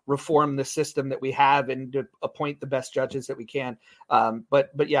to reform the system that we have and to appoint the best judges that we can.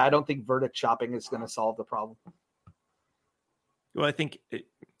 But yeah, I don't think verdict shopping is going to solve the problem. Well, I think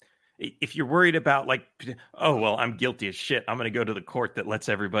if you're worried about like, oh, well, I'm guilty as shit, I'm going to go to the court that lets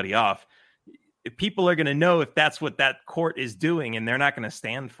everybody off. People are going to know if that's what that court is doing, and they're not going to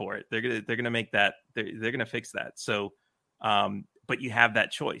stand for it. They're going to make that, they're going to fix that. So, but you have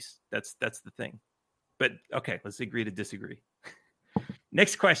that choice. That's the thing. But okay, let's agree to disagree.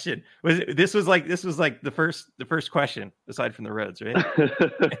 Next question. This was like the first question aside from the roads, right?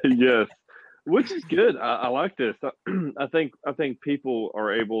 Yes, which is good. I like this. I think people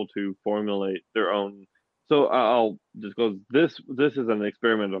are able to formulate their own. So I'll just go. This is an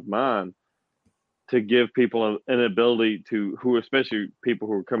experiment of mine to give people an ability to, who especially people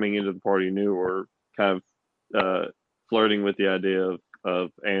who are coming into the party new or kind of flirting with the idea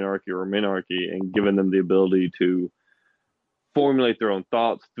of anarchy or minarchy, and giving them the ability to formulate their own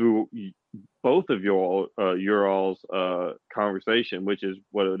thoughts through both of your all's conversation, which is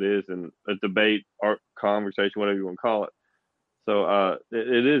what it is, in a debate or conversation, whatever you want to call it. So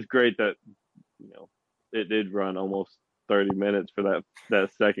it is great that, you know, it did run almost 30 minutes for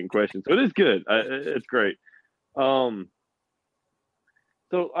that second question. So it is good. It's great. So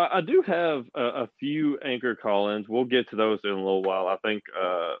I do have a few anchor call-ins. We'll get to those in a little while. I think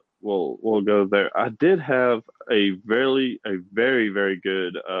we'll go there. I did have a very, very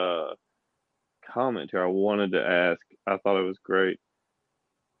good comment here I wanted to ask. I thought it was great,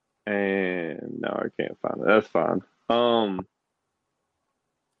 and no, I can't find it. That's fine.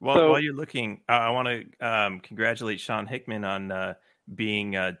 While you're looking, I want to congratulate Sean Hickman on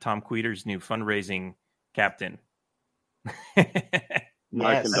being Tom Queter's new fundraising captain.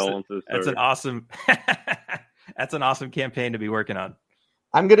 My condolences. That's an awesome. That's an awesome campaign to be working on.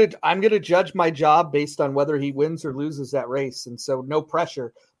 I'm gonna judge my job based on whether he wins or loses that race, and so no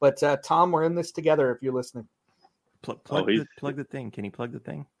pressure. But Tom, we're in this together. If you're listening, plug the thing. Can you plug the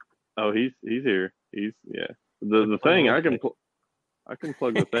thing? Oh, he's here. He's the thing. I can plug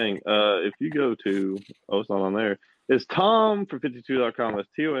the thing. If you go to it's not on there. It's Tom for 52.com. It's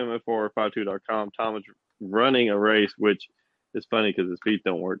TOM452.com. Tom is running a race, which is funny because his feet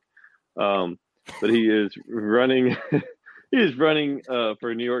don't work. But he is running. He is running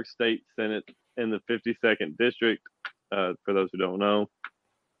for New York State Senate in the 52nd district. For those who don't know.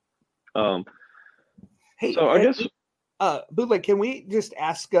 Hey, so I guess, Bootleg, can we just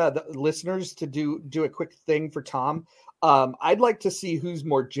ask the listeners to do a quick thing for Tom? I'd like to see who's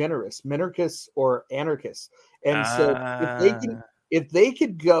more generous, minarchist or anarchist. And so if they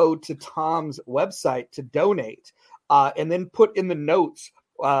could go to Tom's website to donate, and then put in the notes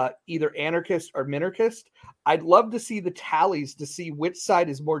either anarchist or minarchist, I'd love to see the tallies to see which side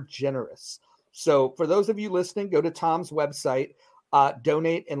is more generous. So for those of you listening, go to Tom's website,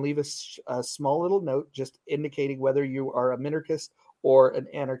 donate, and leave us a small little note just indicating whether you are a minarchist or an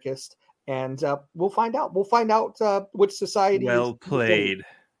anarchist, and we'll find out. We'll find out which society. Well played.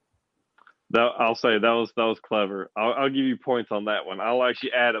 I'll say that was clever. I'll give you points on that one. I'll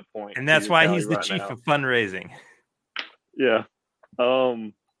actually add a point. And that's why he's the chief of fundraising. Yeah.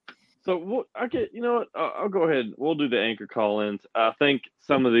 So I get. You know what? I'll go ahead. We'll do the anchor call-ins. I think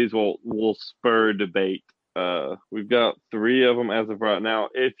some of these will spur debate. We've got 3 of them as of right now.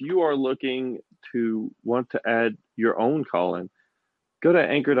 If you are looking to want to add your own call-in, go to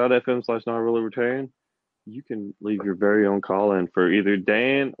anchor.fm/non-libertarian. You can leave your very own call-in for either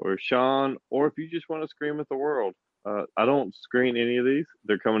Dan or Sean, or if you just want to scream at the world. I don't screen any of these.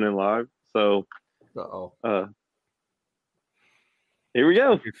 They're coming in live. So here we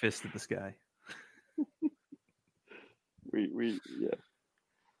go. Your fist at the sky. Yeah.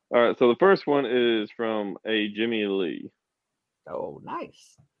 All right, so the first one is from a Jimmy Lee. Oh,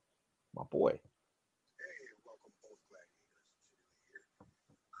 nice. My boy. Hey, welcome both gladiators. Here.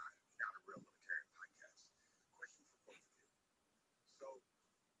 Not a real libertarian podcast. Question for both of you. So,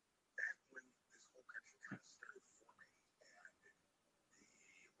 back when this whole country kind of started forming,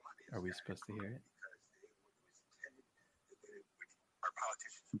 and are we supposed to hear it? Our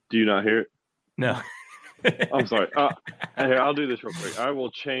politicians. Do you not hear it? No. I'm sorry. Here, I'll do this real quick. I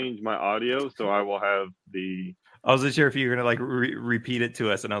will change my audio so I will have the. I wasn't sure if you were gonna like repeat it to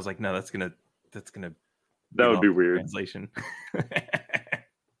us, and I was like, no, that's gonna. That would be weird. Translation.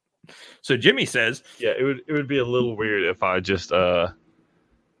 So Jimmy says, yeah, it would be a little weird if I just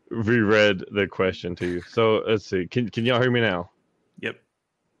reread the question to you. So let's see. Can y'all hear me now? Yep.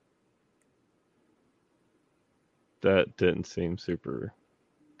 That didn't seem super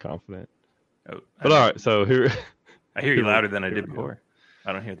confident. Oh, but all right, so here. I hear you louder than I did before.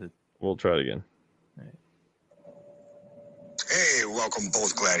 I don't hear the. We'll try it again. All right. Hey, welcome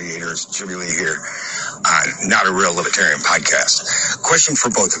both gladiators. Jimmy Lee here. Not a real libertarian podcast. Question for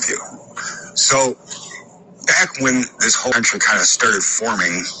both of you. So, back when this whole country kind of started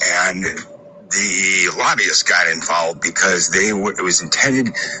forming and the lobbyists got involved because it was intended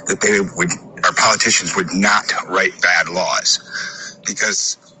that our politicians would not write bad laws,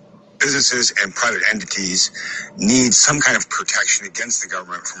 because businesses and private entities need some kind of protection against the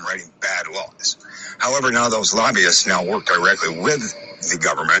government from writing bad laws. However, now those lobbyists now work directly with the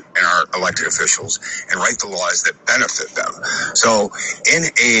government and our elected officials and write the laws that benefit them. So in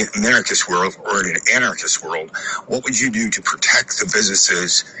an anarchist world, or in an anarchist world, what would you do to protect the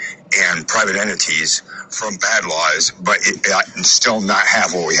businesses and private entities from bad laws, but still not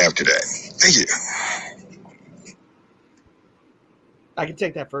have what we have today? Thank you. I can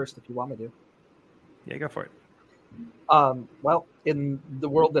take that first if you want me to. Yeah, go for it. Well, in the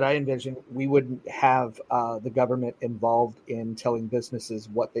world that I envision, we wouldn't have the government involved in telling businesses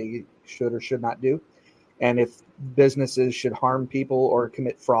what they should or should not do. And if businesses should harm people or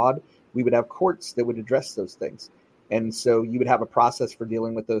commit fraud, we would have courts that would address those things. And so you would have a process for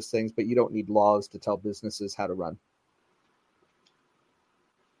dealing with those things, but you don't need laws to tell businesses how to run.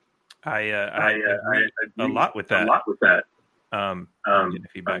 I agree a lot with that. Getting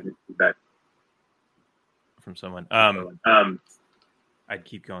feedback from someone. I'd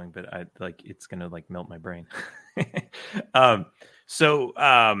keep going, but it's gonna melt my brain. So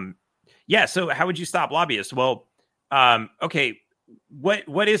how would you stop lobbyists? Well, okay,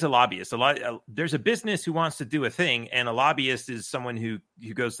 what is a lobbyist? There's a business who wants to do a thing, and a lobbyist is someone who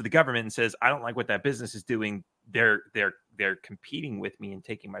goes to the government and says, I don't like what that business is doing. They're competing with me and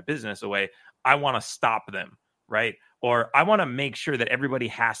taking my business away. I want to stop them, right? Or I want to make sure that everybody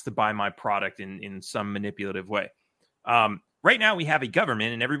has to buy my product in some manipulative way. Right now we have a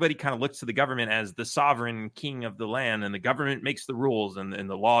government, and everybody kind of looks to the government as the sovereign king of the land, and the government makes the rules, and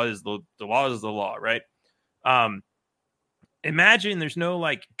the law is the law, right? Imagine there's no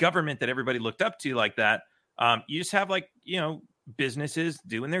government that everybody looked up to like that. You just have businesses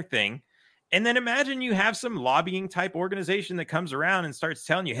doing their thing. And then imagine you have some lobbying type organization that comes around and starts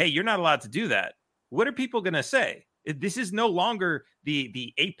telling you, hey, you're not allowed to do that. What are people going to say? This is no longer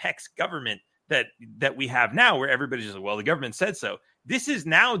the apex government that we have now, where everybody's just the government said so. This is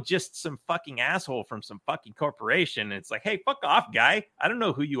now just some fucking asshole from some fucking corporation. And it's like, hey, fuck off, guy. I don't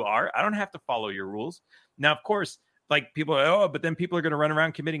know who you are. I don't have to follow your rules. Now, of course, people are, but then people are going to run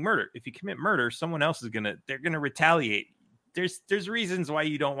around committing murder. If you commit murder, someone else they're going to retaliate. There's reasons why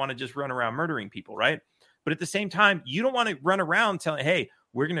you don't want to just run around murdering people, right? But at the same time, you don't want to run around telling, hey,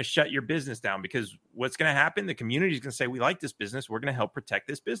 we're going to shut your business down, because what's going to happen? The community is going to say, we like this business. We're going to help protect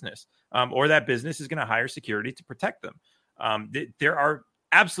this business. Or that business is going to hire security to protect them. There are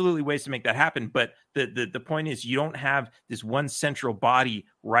absolutely ways to make that happen. But the point is, you don't have this one central body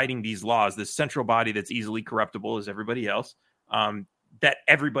writing these laws, this central body that's easily corruptible as everybody else, that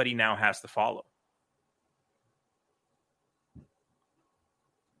everybody now has to follow.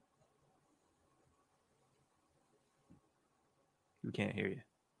 We can't hear you.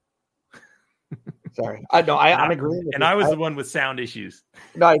 Sorry, I'm agreeing. And I was the one with sound issues.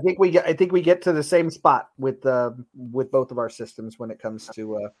 No, I think we get to the same spot with both of our systems when it comes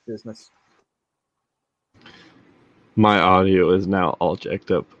to business. My audio is now all jacked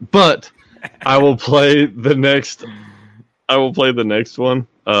up, but I will play the next. I will play the next one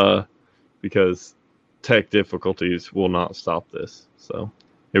because tech difficulties will not stop this. So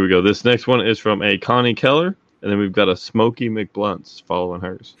here we go. This next one is from a Connie Keller. And then we've got a Smokey McBlunt's following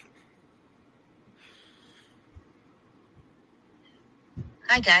hers.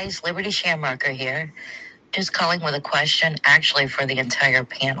 Hi, guys. Liberty Shamrocker here. Just calling with a question, actually, for the entire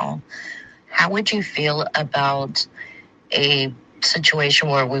panel. How would you feel about a situation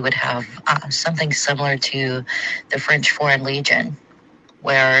where we would have something similar to the French Foreign Legion,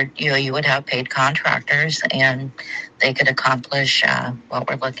 where you would have paid contractors and they could accomplish what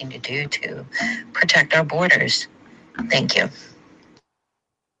we're looking to do to protect our borders? Thank you.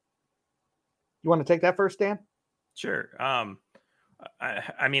 You want to take that first, Dan? Sure.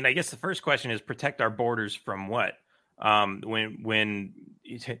 I mean, I guess the first question is protect our borders from what? When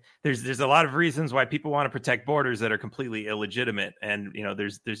there's a lot of reasons why people want to protect borders that are completely illegitimate, and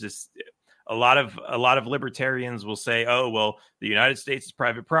there's this. A lot of libertarians will say, oh, well, the United States is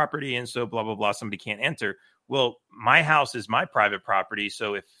private property, and so blah, blah, blah, somebody can't enter. Well, my house is my private property.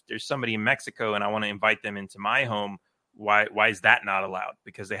 So if there's somebody in Mexico and I want to invite them into my home, why is that not allowed?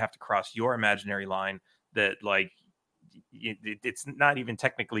 Because they have to cross your imaginary line that it's not even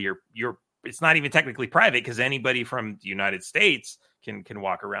technically it's not even technically private, because anybody from the United States can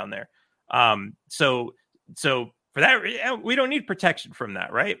walk around there. So for that, we don't need protection from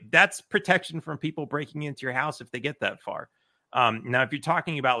that, right? That's protection from people breaking into your house if they get that far. Now, if you're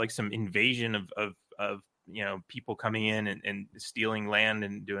talking about some invasion of people coming in and stealing land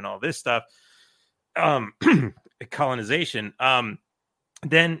and doing all this stuff, colonization,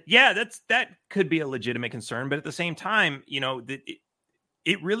 then that could be a legitimate concern. But at the same time,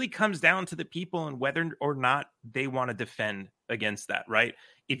 it really comes down to the people and whether or not they want to defend against that, right?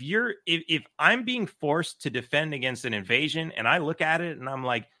 If I'm being forced to defend against an invasion and I look at it and I'm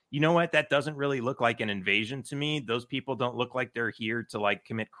like, you know what, that doesn't really look like an invasion to me. Those people don't look like they're here to like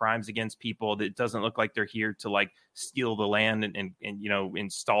commit crimes against people. It doesn't look like they're here to like steal the land and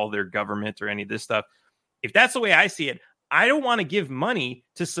install their government or any of this stuff. If that's the way I see it, I don't want to give money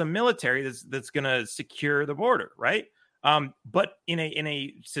to some military that's going to secure the border, right? But in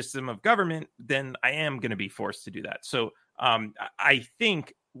a system of government, then I am going to be forced to do that. So I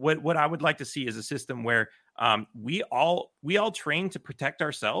think what I would like to see is a system where we all train to protect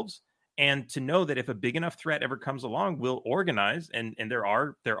ourselves, and to know that if a big enough threat ever comes along, we'll organize. And there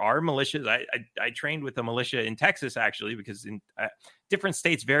are militias. I trained with a militia in Texas, actually, because in different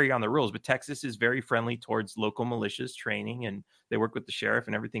states vary on the rules, but Texas is very friendly towards local militias training, and they work with the sheriff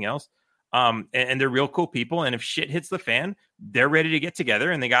and everything else. And they're real cool people. And if shit hits the fan, they're ready to get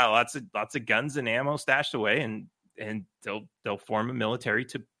together, and they got lots of guns and ammo stashed away, and they'll form a military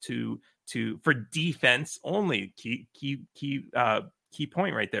for defense only. Key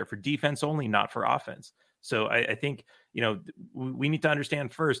point right there, for defense only, not for offense. So I think, we need to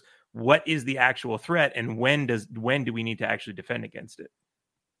understand first, what is the actual threat, and when do we need to actually defend against it?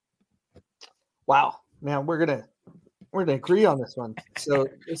 Wow, man, we're gonna agree on this one. So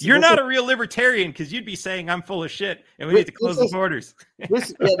you're not a real libertarian, because you'd be saying I'm full of shit and we need to close the borders.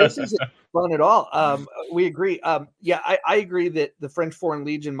 This isn't fun at all. We agree. I agree that the French Foreign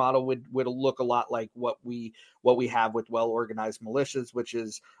Legion model would look a lot like what we have with well-organized militias, which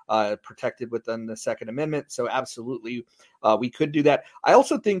is protected within the Second Amendment. So absolutely, we could do that. I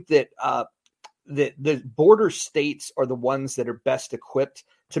also think that the border states are the ones that are best equipped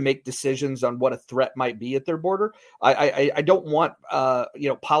to make decisions on what a threat might be at their border. I don't want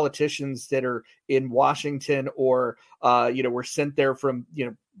politicians that are in Washington or were sent there from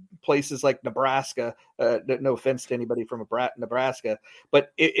places like Nebraska. No offense to anybody from Nebraska,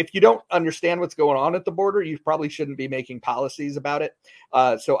 but if you don't understand what's going on at the border, you probably shouldn't be making policies about it.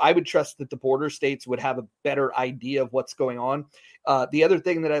 So I would trust that the border states would have a better idea of what's going on. The other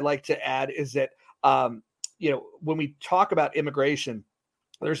thing that I'd like to add is that when we talk about immigration,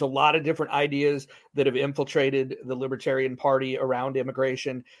 there's a lot of different ideas that have infiltrated the Libertarian Party around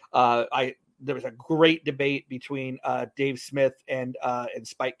immigration. There was a great debate between Dave Smith and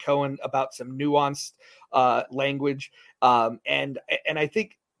Spike Cohen about some nuanced language. And I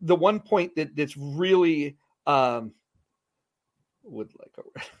think the one point that's really would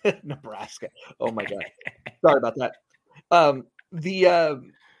like Nebraska. Oh my God. Sorry about that.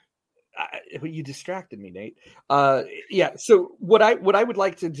 You distracted me, Nate. So what I would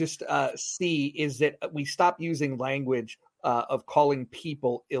like to just see is that we stop using language of calling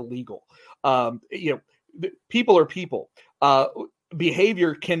people illegal. People are people.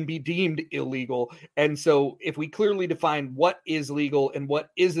 Behavior can be deemed illegal, and so if we clearly define what is legal and what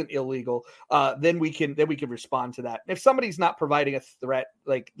isn't illegal, then we can respond to that. And if somebody's not providing a threat,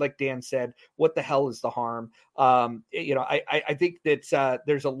 like Dan said, what the hell is the harm? I think that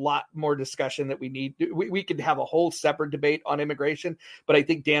there's a lot more discussion that we need. We could have a whole separate debate on immigration, but I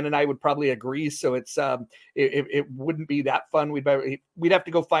think Dan and I would probably agree. So it wouldn't be that fun. We'd have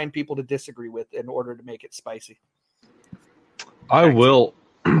to go find people to disagree with in order to make it spicy. I will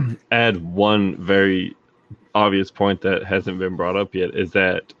add one very obvious point that hasn't been brought up yet, is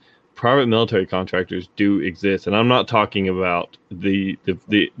that private military contractors do exist. And I'm not talking about the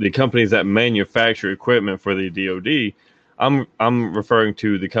companies that manufacture equipment for the DoD. I'm referring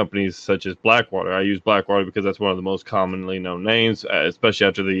to the companies such as Blackwater. I use Blackwater because that's one of the most commonly known names, especially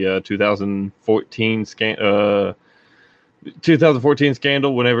after the 2014 scandal,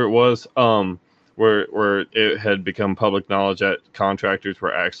 whenever it was. Where it had become public knowledge that contractors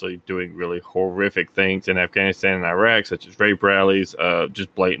were actually doing really horrific things in Afghanistan and Iraq, such as rape rallies,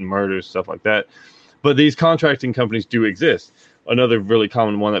 just blatant murders, stuff like that. But these contracting companies do exist. Another really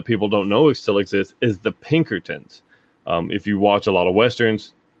common one that people don't know still exists is the Pinkertons. If you watch a lot of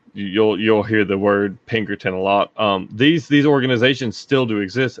Westerns, you'll hear the word Pinkerton a lot. These organizations still do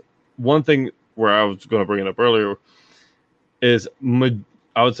exist. One thing where I was going to bring it up earlier is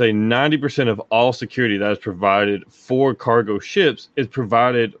I would say 90% of all security that is provided for cargo ships is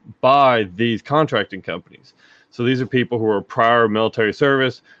provided by these contracting companies. So these are people who are prior military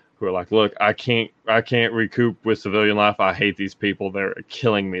service, who are like, look, I can't recoup with civilian life. I hate these people. They're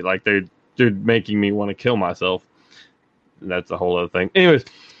killing me. Like they're making me want to kill myself. And that's a whole other thing. Anyways,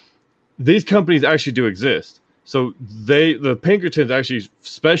 these companies actually do exist. So the Pinkertons actually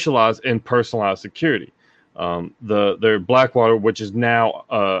specialize in personalized security. Their Blackwater, which is now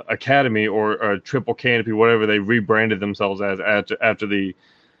Academy or Triple Canopy, whatever they rebranded themselves as after the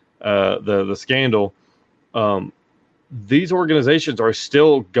scandal. These organizations are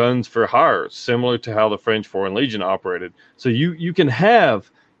still guns for hire, similar to how the French Foreign Legion operated. So you can have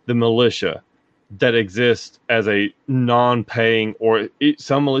the militia that exists as a non-paying, or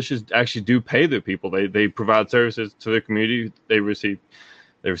some militias actually do pay their people. They provide services to their community. They receive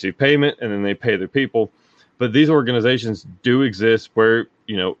payment, and then they pay their people. But these organizations do exist where,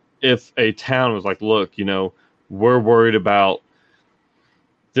 if a town was like, look, we're worried about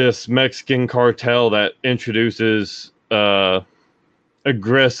this Mexican cartel that introduces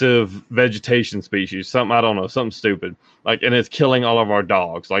aggressive vegetation species, something stupid, and it's killing all of our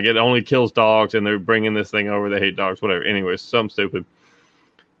dogs. Like, it only kills dogs, and they're bringing this thing over. They hate dogs, whatever. Anyways, something stupid.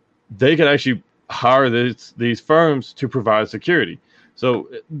 They could actually hire these firms to provide security. So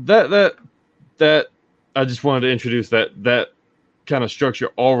that I just wanted to introduce that kind of structure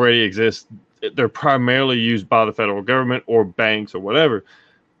already exists. They're primarily used by the federal government or banks or whatever,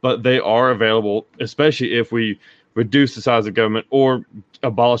 but they are available, especially if we reduce the size of government or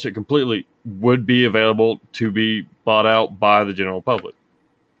abolish it completely, would be available to be bought out by the general public.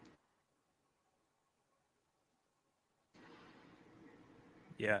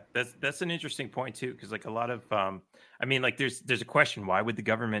 Yeah, that's an interesting point too, because a lot of there's a question: why would the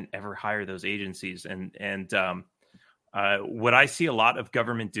government ever hire those agencies? And what I see a lot of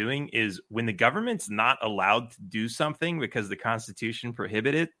government doing is, when the government's not allowed to do something because the Constitution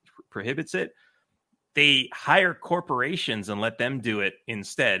prohibits it, they hire corporations and let them do it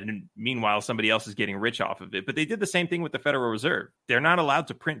instead. And meanwhile, somebody else is getting rich off of it. But they did the same thing with the Federal Reserve. They're not allowed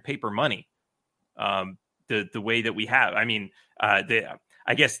to print paper money the way that we have.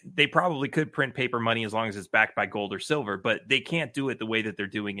 I guess they probably could print paper money as long as it's backed by gold or silver, but they can't do it the way that they're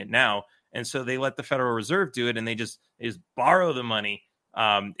doing it now. And so they let the Federal Reserve do it, and they just borrow the money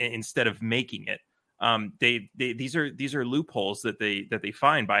instead of making it. These are loopholes that they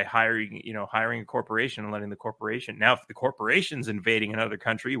find by hiring a corporation and letting the corporation. Now, if the corporation's invading another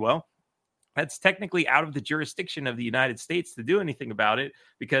country, well, that's technically out of the jurisdiction of the United States to do anything about it,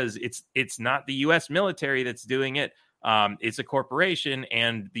 because it's not the U.S. military that's doing it. It's a corporation,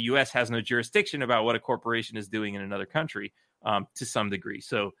 and the U.S. has no jurisdiction about what a corporation is doing in another country to some degree.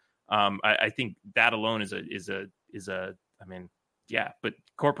 So I think that alone is a but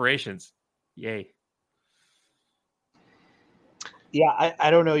corporations, yay. Yeah,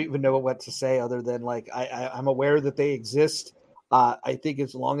 I don't even know what to say other than I'm aware that they exist. I think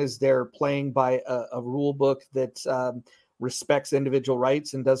as long as they're playing by a rule book that respects individual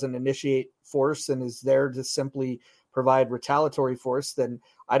rights and doesn't initiate force and is there to simply provide retaliatory force, then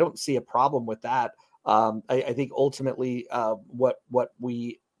I don't see a problem with that. I think ultimately what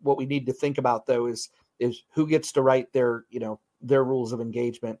we need to think about, though, is who gets to write their rules of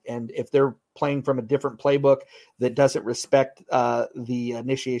engagement. And if they're playing from a different playbook that doesn't respect the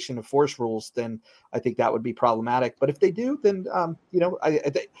initiation of force rules, then I think that would be problematic. But if they do, then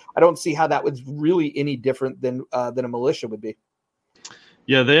I don't see how that was really any different than a militia would be.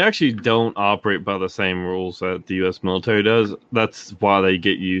 Yeah, they actually don't operate by the same rules that the U.S. military does. That's why they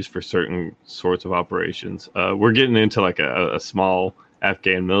get used for certain sorts of operations. We're getting into a small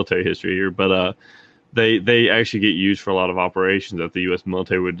Afghan military history here, but they actually get used for a lot of operations that the U.S.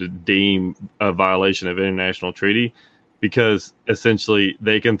 military would deem a violation of international treaty, because essentially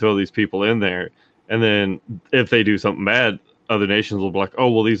they can throw these people in there, and then if they do something bad, other nations will be like, oh,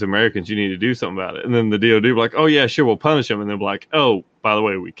 well, these Americans, you need to do something about it. And then the DOD will be like, oh, yeah, sure, we'll punish them. And they'll be like, oh, by the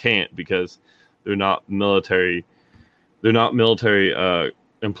way, we can't, because they're not military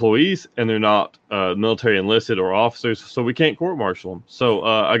employees, and they're not military enlisted or officers, so we can't court-martial them. So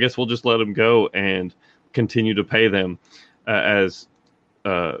I guess we'll just let them go and continue to pay them, as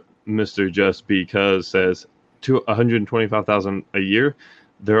Mr. Just Because says, to $125,000 a year.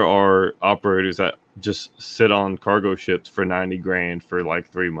 There are operators that just sit on cargo ships for $90,000 for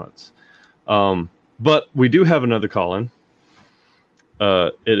 3 months. But we do have another call-in.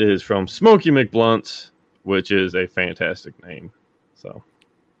 It is from Smokey McBlunts, which is a fantastic name. So.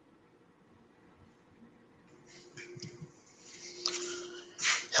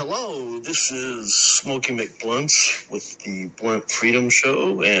 Hello, this is Smokey McBlunts with the Blunt Freedom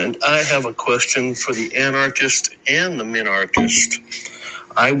Show, and I have a question for the anarchist and the minarchist.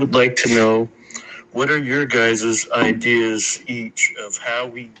 I would like to know, what are your guys' ideas each of how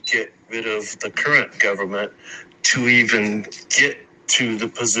we get rid of the current government to even get to the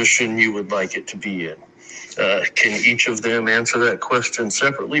position you would like it to be in? Can each of them answer that question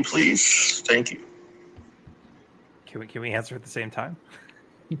separately, please? Thank you. Can we answer at the same time?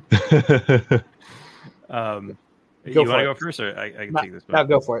 You Go want for to it. go first, or I can take this one? Now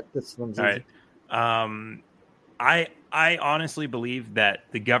go for it. This one's All easy. right. I honestly believe that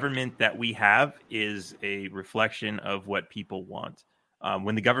the government that we have is a reflection of what people want.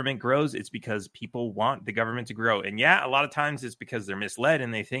 When the government grows, it's because people want the government to grow. And yeah, a lot of times it's because they're misled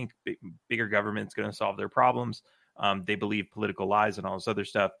and they think bigger government's going to solve their problems. They believe political lies and all this other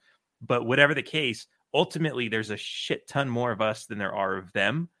stuff. But whatever the case, ultimately, there's a shit ton more of us than there are of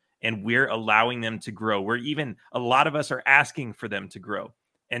them. And we're allowing them to grow. A lot of us are asking for them to grow.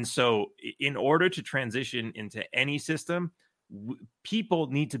 And so in order to transition into any system, people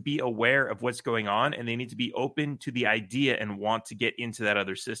need to be aware of what's going on, and they need to be open to the idea and want to get into that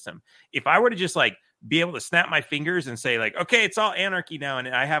other system. If I were to just like be able to snap my fingers and say like, okay, it's all anarchy now, and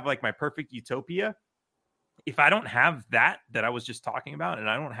I have like my perfect utopia, if I don't have that I was just talking about, and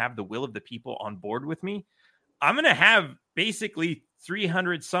I don't have the will of the people on board with me, I'm going to have basically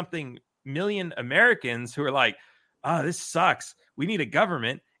 300 something million Americans who are like, oh, this sucks. We need a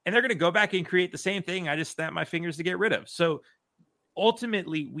government. And they're going to go back and create the same thing I just snapped my fingers to get rid of. So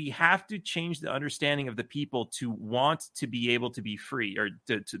ultimately, we have to change the understanding of the people to want to be able to be free, or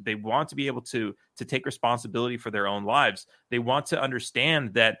they want to be able to take responsibility for their own lives. They want to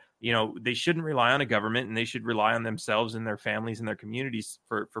understand that, you know, they shouldn't rely on a government, and they should rely on themselves and their families and their communities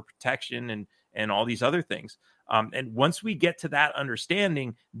for protection and all these other things. And once we get to that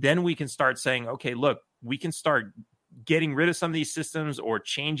understanding, then we can start saying, okay, look, we can start getting rid of some of these systems or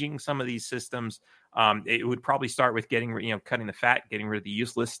changing some of these systems. It would probably start with cutting the fat, getting rid of the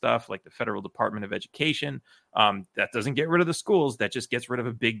useless stuff like the Federal Department of Education. That doesn't get rid of the schools. That just gets rid of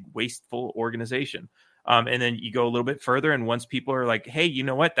a big wasteful organization. And then you go a little bit further. And once people are like, hey, you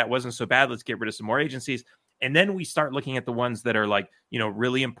know what? That wasn't so bad. Let's get rid of some more agencies. And then we start looking at the ones that are like, you know,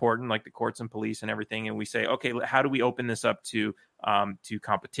 really important, like the courts and police and everything. And we say, okay, how do we open this up to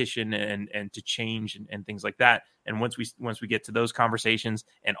competition and to change and things like that? And once we get to those conversations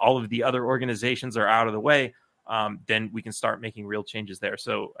and all of the other organizations are out of the way, then we can start making real changes there.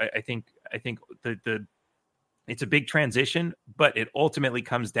 So I think the it's a big transition, but it ultimately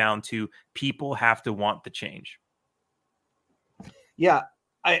comes down to people have to want the change. Yeah.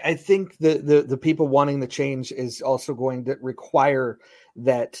 I think the people wanting the change is also going to require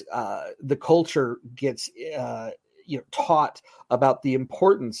that the culture gets taught about the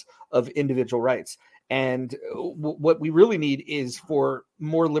importance of individual rights. And what we really need is for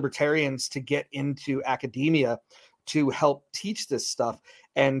more libertarians to get into academia to help teach this stuff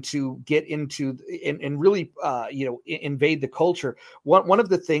and to get into and really invade the culture. One of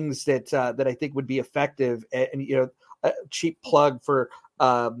the things that I think would be effective, and a cheap plug for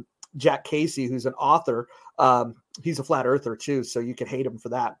Jack Casey, who's an author. He's a flat earther too, so you could hate him for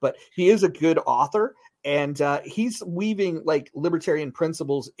that, but he is a good author. And he's weaving like libertarian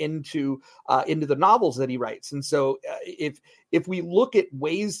principles into the novels that he writes. And so if we look at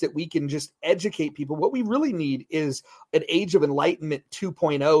ways that we can just educate people, what we really need is an Age of Enlightenment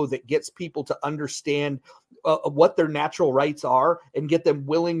 2.0 that gets people to understand what their natural rights are and get them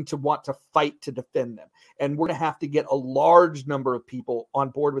willing to want to fight to defend them. And we're going to have to get a large number of people on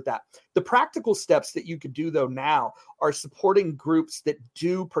board with that. The practical steps that you could do, though, now are supporting groups that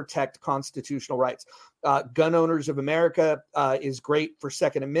do protect constitutional rights. Gun Owners of America is great for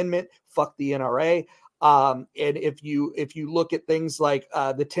Second Amendment. Fuck the NRA. And if you look at things like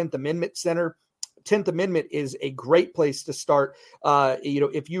the 10th Amendment Center, 10th Amendment is a great place to start.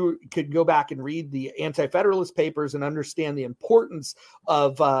 If you could go back and read the Anti-Federalist Papers and understand the importance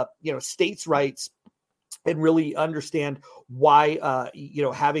of states' rights, and really understand why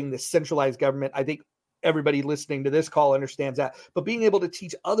having this centralized government, I think everybody listening to this call understands that, but being able to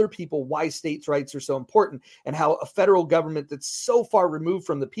teach other people why states' rights are so important and how a federal government that's so far removed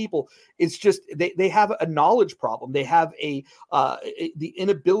from the people is just, they have a knowledge problem. They have the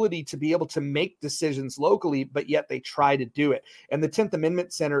inability to be able to make decisions locally, but yet they try to do it. And the 10th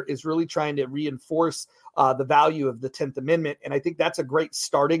Amendment Center is really trying to reinforce the value of the 10th Amendment. And I think that's a great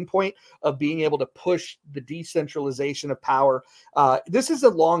starting point of being able to push the decentralization of power. This is a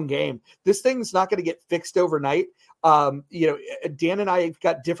long game. This thing's not going to get fixed overnight. Dan and I have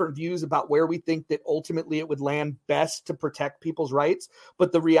got different views about where we think that ultimately it would land best to protect people's rights.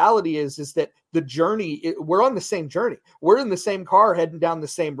 But the reality is that the journey, we're on the same journey. We're in the same car heading down the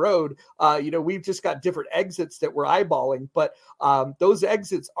same road. We've just got different exits that we're eyeballing, but those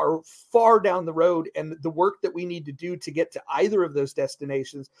exits are far down the road. And the work that we need to do to get to either of those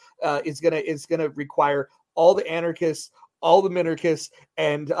destinations is going to require all the anarchists, all the minarchists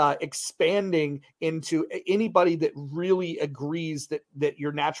and expanding into anybody that really agrees that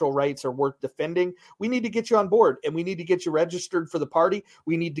your natural rights are worth defending. We need to get you on board, and we need to get you registered for the party.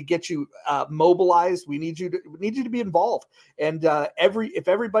 We need to get you mobilized. We need you to be involved. And if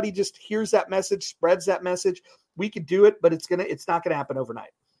everybody just hears that message, spreads that message, we could do it, but it's not gonna happen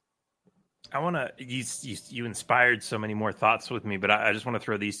overnight. I want to, you inspired so many more thoughts with me, but I just want to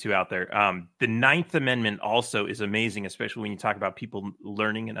throw these two out there. The Ninth Amendment also is amazing, especially when you talk about people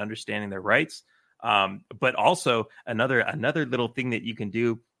learning and understanding their rights. But also another little thing that you can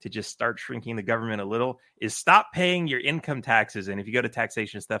do to just start shrinking the government a little is stop paying your income taxes. And if you go to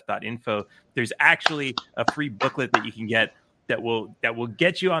taxationstuff.info, there's actually a free booklet that you can get that will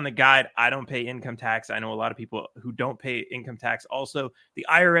get you on the guide. I don't pay income tax. I know a lot of people who don't pay income tax. Also, the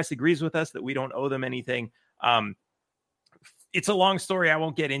IRS agrees with us that we don't owe them anything. It's a long story I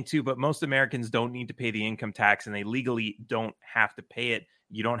won't get into, but most Americans don't need to pay the income tax, and they legally don't have to pay it.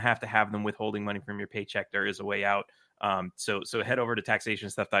 You don't have to have them withholding money from your paycheck. There is a way out. So head over to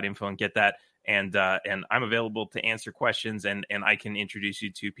taxationstuff.info and get that. And I'm available to answer questions, and I can introduce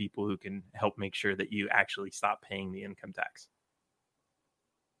you to people who can help make sure that you actually stop paying the income tax.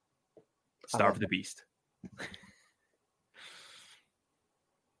 Starve the beast.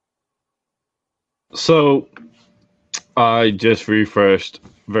 So I just refreshed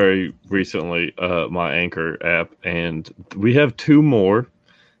very recently my Anchor app, and we have 2 more.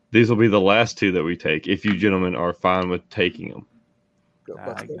 These will be the last 2 that we take, if you gentlemen are fine with taking them.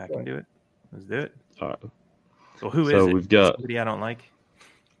 I can do it. Let's do it. All right. Well, who is So it? we've got Somebody I don't like.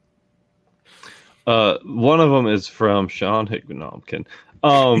 one of them is from Sean Hickman. No, I'm kidding.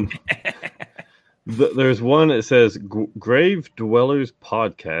 There's one that says Grave Dwellers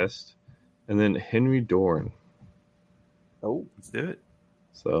Podcast, and then Henry Doran. Oh, let's do it.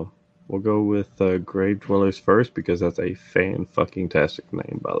 So we'll go with Grave Dwellers first, because that's a fan-fucking-tastic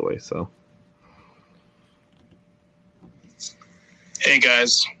name, by the way. So, Hey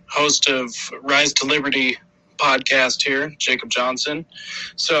guys, host of Rise to Liberty podcast here, Jacob Johnson.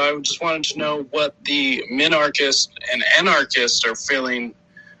 So I just wanted to know what the minarchists and anarchists are feeling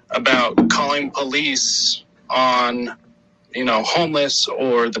about calling police on, homeless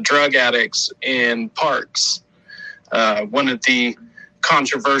or the drug addicts in parks. One of the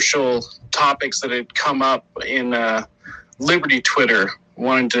controversial topics that had come up in Liberty Twitter.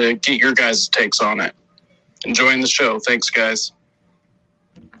 Wanted to get your guys' takes on it. Enjoying the show. Thanks, guys.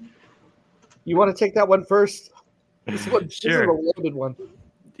 you want to take that one first? This is Sure. a loaded one.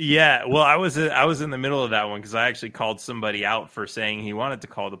 Yeah, well, I was in the middle of that one because I actually called somebody out for saying he wanted to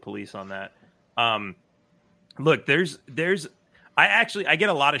call the police on that. Look, I get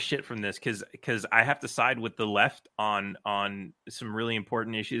a lot of shit from this because I have to side with the left on some really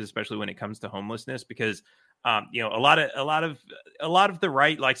important issues, especially when it comes to homelessness. Because a lot of the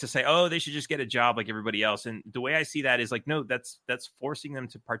right likes to say, oh, they should just get a job like everybody else. And the way I see that is like, no, that's forcing them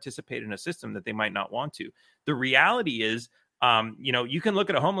to participate in a system that they might not want to. The reality is, you can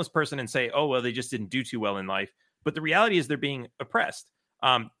look at a homeless person and say, oh, well, they just didn't do too well in life. But the reality is they're being oppressed.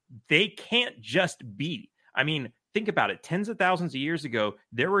 They can't just be. I mean, think about it. Tens of thousands of years ago,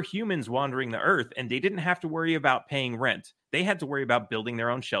 there were humans wandering the earth, and they didn't have to worry about paying rent. They had to worry about building their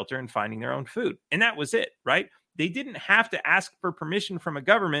own shelter and finding their own food. And that was it, right? They didn't have to ask for permission from a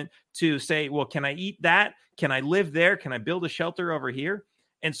government to say, well, can I eat that? Can I live there? Can I build a shelter over here?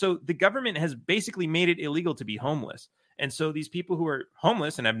 And so the government has basically made it illegal to be homeless. And so these people who are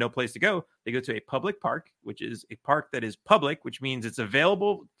homeless and have no place to go, they go to a public park, which is a park that is public, which means it's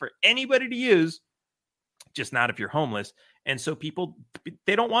available for anybody to use, just not if you're homeless. And so people,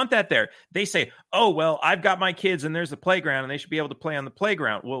 they don't want that there. They say, oh, well, I've got my kids and there's a playground and they should be able to play on the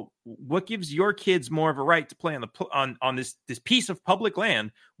playground. Well, what gives your kids more of a right to play on this piece of public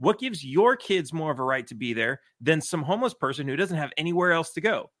land? What gives your kids more of a right to be there than some homeless person who doesn't have anywhere else to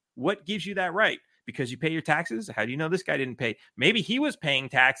go? What gives you that right? Because you pay your taxes? How do you know this guy didn't pay? Maybe he was paying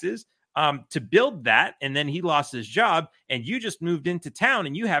taxes to build that, and then he lost his job, and you just moved into town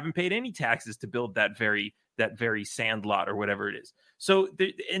and you haven't paid any taxes to build that very sand lot or whatever it is. So,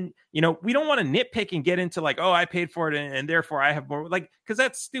 we don't want to nitpick and get into like, oh, I paid for it and therefore I have more, like, because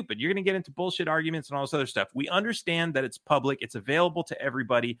that's stupid. You're going to get into bullshit arguments and all this other stuff. We understand that it's public, it's available to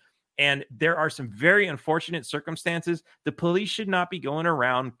everybody. And there are some very unfortunate circumstances. The police should not be going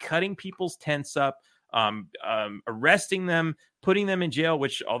around cutting people's tents up, arresting them, putting them in jail,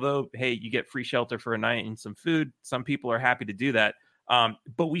 which, although, hey, you get free shelter for a night and some food, some people are happy to do that.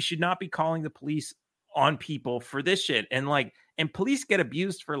 But we should not be calling the police on people for this shit. And police get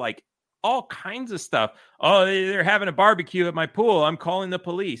abused for like all kinds of stuff. Oh, they're having a barbecue at my pool. I'm calling the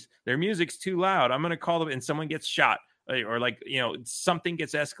police. Their music's too loud. I'm going to call them, and someone gets shot. or like, something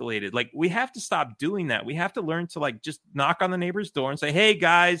gets escalated. Like, we have to stop doing that. We have to learn to like just knock on the neighbor's door and say, hey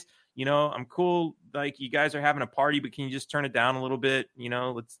guys, I'm cool. Like, you guys are having a party, but can you just turn it down a little bit?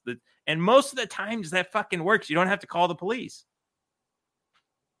 And most of the times that fucking works. You don't have to call the police.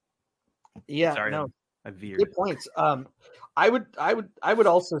 Yeah, Sorry, no, I veered. good points. I would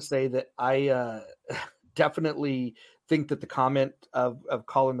also say that I definitely think that the comment of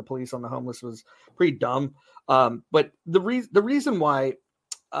calling the police on the homeless was pretty dumb. But the reason why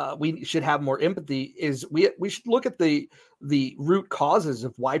we should have more empathy is we should look at the root causes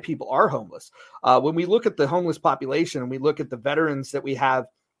of why people are homeless. When we look at the homeless population and we look at the veterans that we have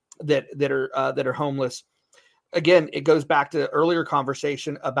that are homeless, again, it goes back to earlier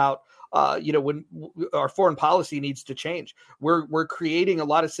conversation about when our foreign policy needs to change. We're creating a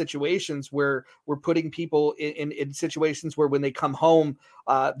lot of situations where we're putting people in situations where when they come home,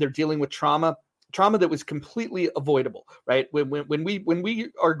 they're dealing with trauma that was completely avoidable, right? When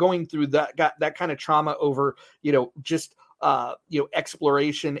we are going through that kind of trauma over, just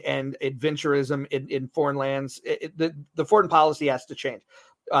exploration and adventurism in foreign lands, the foreign policy has to change.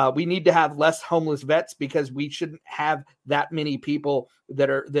 We need to have less homeless vets because we shouldn't have that many people that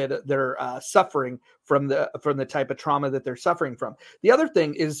are suffering from the type of trauma that they're suffering from. The other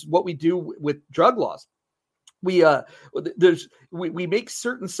thing is what we do with drug laws. We make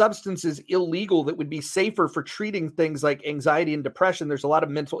certain substances illegal that would be safer for treating things like anxiety and depression. There's a lot of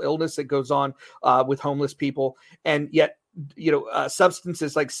mental illness that goes on with homeless people, and yet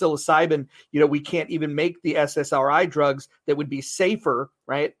substances like psilocybin, we can't even make the SSRI drugs that would be safer,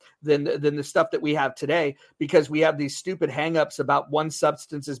 right, than the stuff that we have today, because we have these stupid hangups about one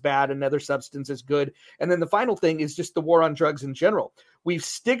substance is bad, another substance is good. And then the final thing is just the war on drugs in general. We've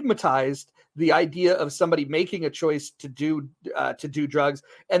stigmatized the idea of somebody making a choice to do drugs,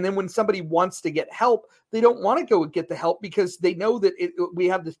 and then when somebody wants to get help, they don't want to go get the help because they know that we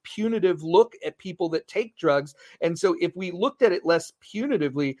have this punitive look at people that take drugs. And so if we looked at it less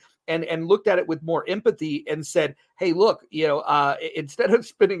punitively and looked at it with more empathy and said, hey, look, instead of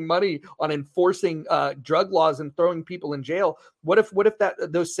spending money on enforcing drug laws and throwing people in jail, what if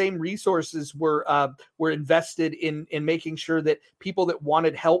those same resources were invested in making sure that people that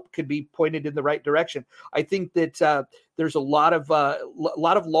wanted help could be pointed in the right direction? I think that there's a lot of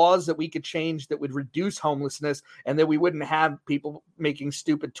laws that we could change that would reduce homelessness, and that we wouldn't have people making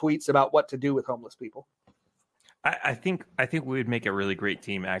stupid tweets about what to do with homeless people. I think we would make a really great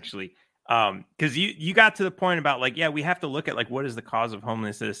team, actually. Because you got to the point about like, yeah, we have to look at like what is the cause of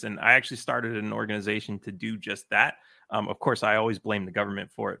homelessness, and I actually started an organization to do just that. Of course, I always blame the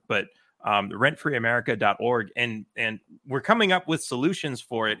government for it, but rentfreeamerica.org, and we're coming up with solutions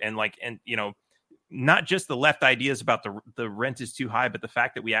for it, and not just the left ideas about the rent is too high, but the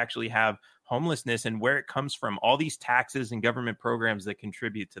fact that we actually have homelessness and where it comes from, all these taxes and government programs that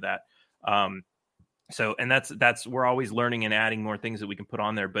contribute to that. So, and that's we're always learning and adding more things that we can put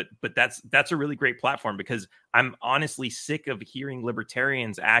on there. But that's a really great platform, because I'm honestly sick of hearing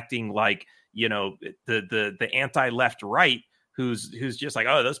libertarians acting like, the anti-left right who's just like,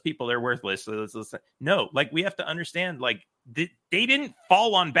 oh, those people, they're worthless. So no, like, we have to understand, like, they didn't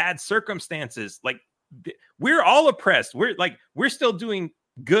fall on bad circumstances. Like, we're all oppressed. We're still doing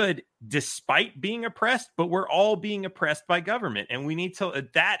good despite being oppressed, but we're all being oppressed by government, and we need to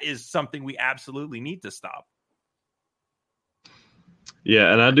that is something we absolutely need to stop.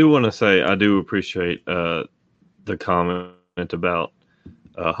 Yeah, and I do want to say I do appreciate the comment about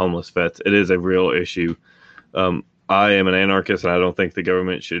homeless vets. It is a real issue. I am an anarchist, and I don't think the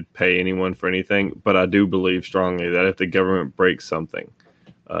government should pay anyone for anything, but I do believe strongly that if the government breaks something,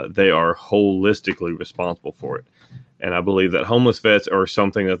 they are holistically responsible for it. And I believe that homeless vets are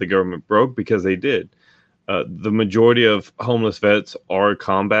something that the government broke because they did. The majority of homeless vets are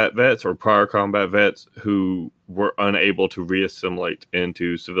combat vets or prior combat vets who were unable to reassimilate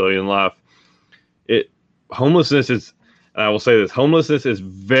into civilian life. Homelessness is, and I will say this, homelessness is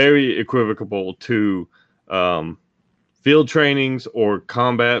very equivocable to field trainings or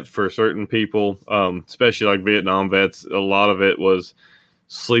combat for certain people, especially like Vietnam vets. A lot of it was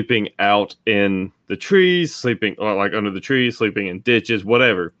sleeping out in the trees, sleeping like under the trees, sleeping in ditches,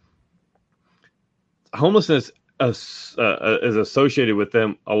 whatever. Homelessness is associated with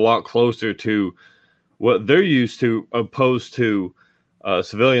them a lot closer to what they're used to, opposed to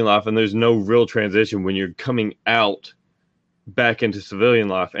civilian life. And there's no real transition when you're coming out back into civilian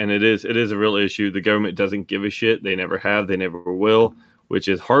life. And it is a real issue. The government doesn't give a shit. They never have, they never will, which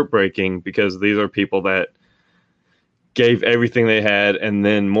is heartbreaking, because these are people that gave everything they had and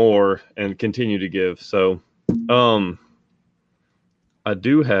then more and continue to give. So I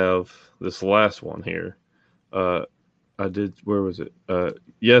do have this last one here. I did. Where was it?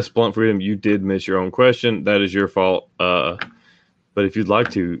 Yes, Blunt Freedom, you did miss your own question. That is your fault. But if you'd like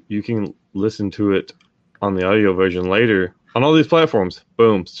to, you can listen to it on the audio version later on all these platforms.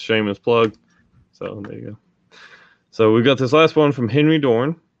 Boom, shameless plug. So there you go. So we've got this last one from Henry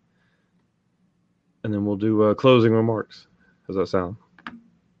Dorn, and then we'll do closing remarks. How's that sound?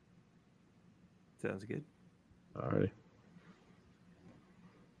 Sounds good. All righty.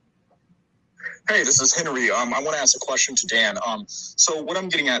 Hey, this is Henry. I want to ask a question to Dan. So what I'm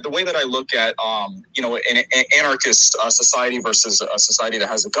getting at, the way that I look at, an anarchist society versus a society that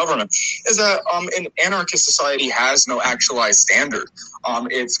has a government, is that an anarchist society has no actualized standard.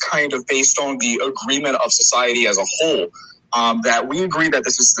 It's kind of based on the agreement of society as a whole. That we agree that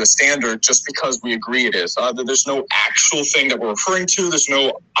this is the standard just because we agree it is. That there's no actual thing that we're referring to. There's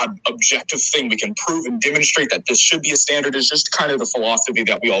no objective thing we can prove and demonstrate that this should be a standard. It's just kind of the philosophy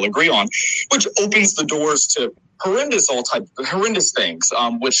that we all agree on, which opens the doors to horrendous things,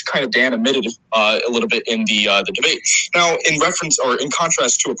 which kind of Dan admitted a little bit in the debate. Now, in reference or in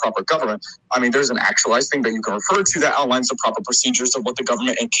contrast to a proper government, I mean, there's an actualized thing that you can refer to that outlines the proper procedures of what the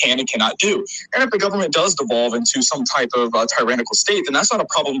government can and cannot do. And if the government does devolve into some type of tyrannical state, then that's not a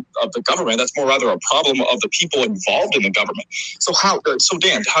problem of the government. That's more rather a problem of the people involved in the government. So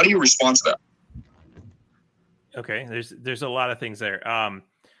Dan, how do you respond to that? Okay, there's a lot of things there.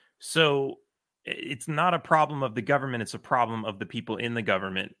 So it's not a problem of the government. It's a problem of the people in the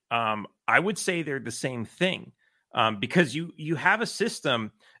government. I would say they're the same thing because you have a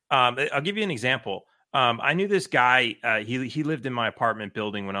system. I'll give you an example. I knew this guy. He lived in my apartment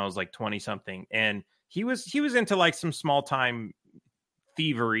building when I was like 20 something, and he was into like some small time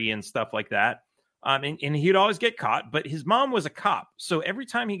thievery and stuff like that. And he'd always get caught. But his mom was a cop, so every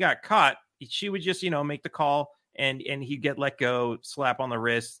time he got caught, she would just make the call. And he'd get let go, slap on the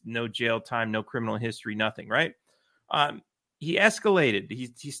wrist, no jail time, no criminal history, nothing, right? He escalated.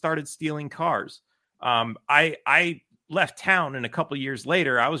 He started stealing cars. I left town, and a couple of years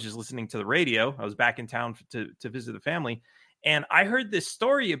later, I was just listening to the radio. I was back in town to visit the family, and I heard this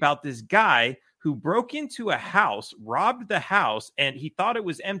story about this guy who broke into a house, robbed the house, and he thought it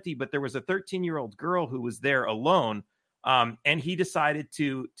was empty, but there was a 13-year-old girl who was there alone. And he decided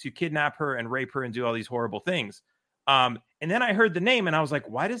to kidnap her and rape her and do all these horrible things. And then I heard the name and I was like,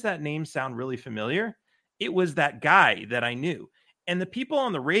 why does that name sound really familiar? It was that guy that I knew. And the people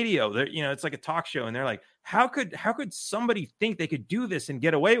on the radio, it's like a talk show, and they're like, how could somebody think they could do this and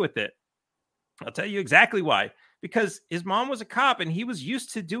get away with it? I'll tell you exactly why. Because his mom was a cop and he was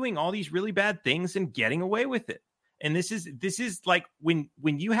used to doing all these really bad things and getting away with it. And this is like when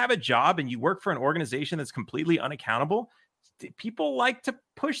you have a job and you work for an organization that's completely unaccountable, people like to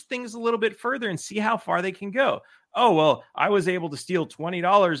push things a little bit further and see how far they can go. Oh, well, I was able to steal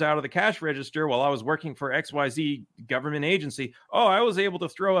 $20 out of the cash register while I was working for XYZ government agency. Oh, I was able to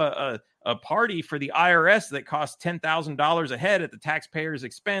throw a party for the IRS that cost $10,000 a head at the taxpayer's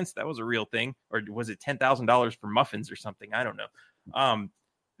expense. That was a real thing. Or was it $10,000 for muffins or something? I don't know.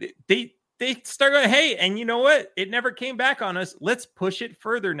 They start going, hey, and you know what? It never came back on us. Let's push it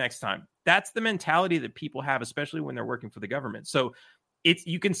further next time. That's the mentality that people have, especially when they're working for the government. So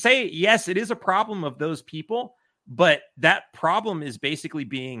you can say, yes, it is a problem of those people, but that problem is basically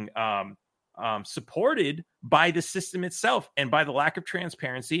being supported by the system itself and by the lack of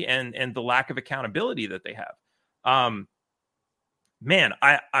transparency and the lack of accountability that they have. Man,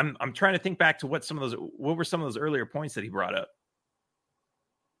 I'm trying to think back to what were some of those earlier points that he brought up.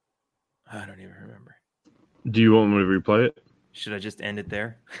 I don't even remember. Do you want me to replay it? Should I just end it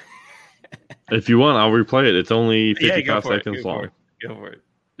there? If you want, I'll replay it. It's only 55 seconds long. Go for it.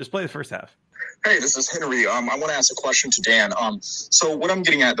 Just play the first half. Hey, this is Henry. I want to ask a question to Dan. So what I'm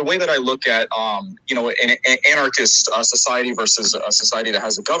getting at, the way that I look at, an anarchist society versus a society that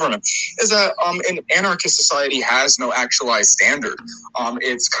has a government, is that an anarchist society has no actualized standard.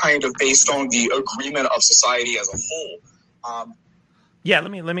 It's kind of based on the agreement of society as a whole. Yeah,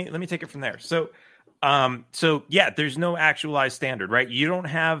 let me take it from there. So yeah, there's no actualized standard, right? You don't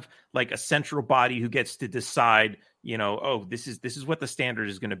have like a central body who gets to decide, this is what the standard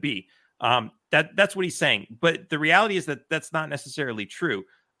is going to be. That's what he's saying. But the reality is that that's not necessarily true.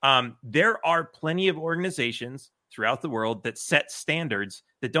 There are plenty of organizations throughout the world that set standards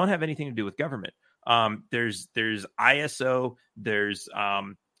that don't have anything to do with government. There's ISO, there's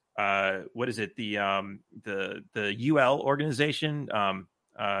what is it? The UL organization.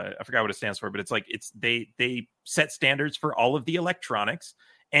 I forgot what it stands for, but they set standards for all of the electronics,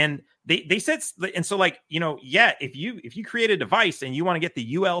 and they set, and so if you create a device and you want to get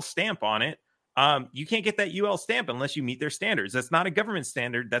the UL stamp on it, you can't get that UL stamp unless you meet their standards. That's not a government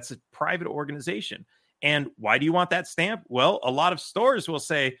standard. That's a private organization. And why do you want that stamp? Well, a lot of stores will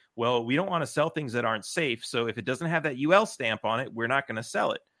say, well, we don't want to sell things that aren't safe. So if it doesn't have that UL stamp on it, we're not going to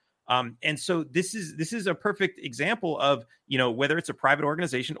sell it. And so this is a perfect example of, whether it's a private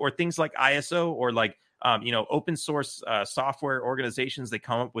organization or things like ISO or like, open source software organizations that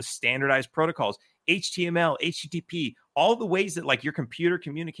come up with standardized protocols, HTML, HTTP, all the ways that like your computer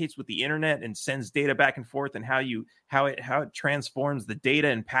communicates with the internet and sends data back and forth, and how it transforms the data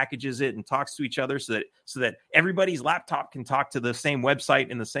and packages it and talks to each other so that everybody's laptop can talk to the same website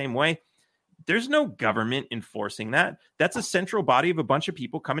in the same way. There's no government enforcing that. That's a central body of a bunch of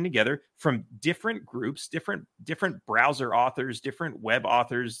people coming together from different groups, different browser authors, different web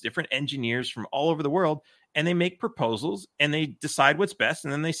authors, different engineers from all over the world. And they make proposals and they decide what's best.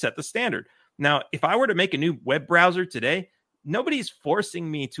 And then they set the standard. Now, if I were to make a new web browser today, nobody's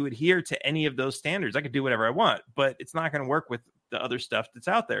forcing me to adhere to any of those standards. I could do whatever I want, but it's not going to work with the other stuff that's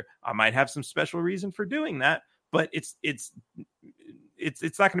out there. I might have some special reason for doing that, but it's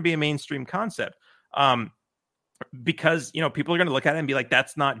not going to be a mainstream concept, because people are going to look at it and be like,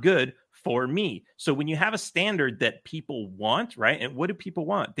 that's not good for me. So when you have a standard that people want, right? And what do people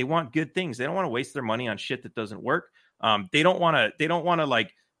want? They want good things. They don't want to waste their money on shit that doesn't work. They don't want to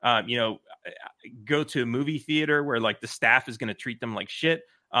like go to a movie theater where like the staff is going to treat them like shit,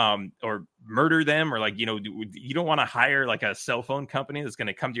 or murder them, or like you don't want to hire like a cell phone company that's going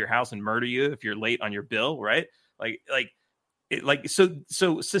to come to your house and murder you if you're late on your bill, right?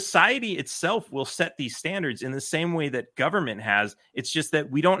 So society itself will set these standards in the same way that government has. It's just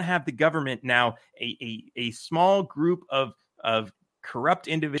that we don't have the government now, a small group of corrupt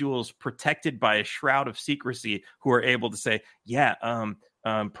individuals protected by a shroud of secrecy who are able to say,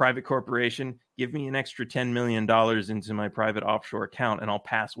 private corporation, give me an extra $10 million into my private offshore account and I'll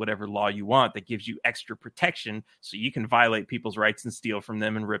pass whatever law you want that gives you extra protection so you can violate people's rights and steal from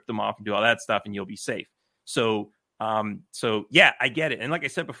them and rip them off and do all that stuff and you'll be safe. So yeah, I get it. And like I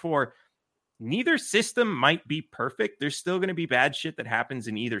said before, neither system might be perfect. There's still going to be bad shit that happens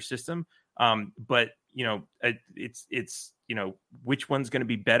in either system. But it's which one's going to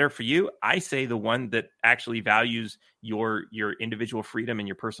be better for you? I say the one that actually values your individual freedom and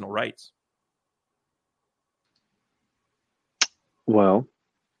your personal rights. Well,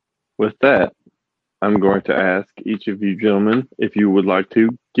 with that, I'm going to ask each of you gentlemen if you would like to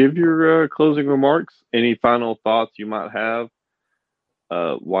give your closing remarks, any final thoughts you might have,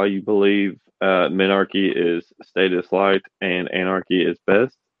 why you believe minarchy is status light and anarchy is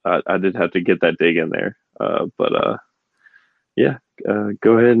best. I did have to get that dig in there, but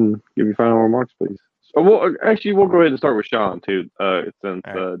go ahead and give your final remarks, please. We'll go ahead and start with Sean too, since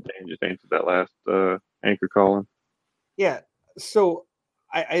Dan just answered that last anchor calling. Yeah, so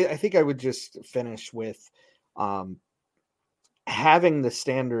I think I would just finish with having the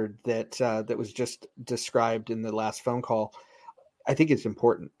standard that was just described in the last phone call. I think it's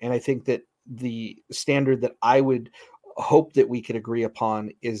important, and I think that the standard that I would hope that we could agree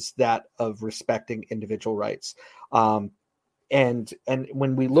upon is that of respecting individual rights. And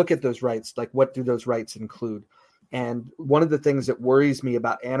when we look at those rights, like what do those rights include? And one of the things that worries me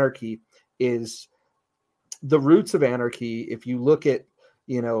about anarchy is the roots of anarchy. If you look at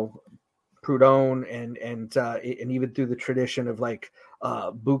Proudhon and even through the tradition of like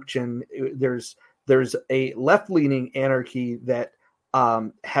Bookchin, there's a left-leaning anarchy that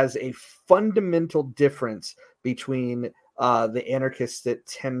has a fundamental difference between the anarchists that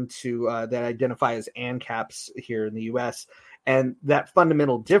tend to that identify as ANCAPs here in the U.S. And that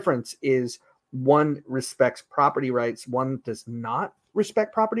fundamental difference is one respects property rights, one does not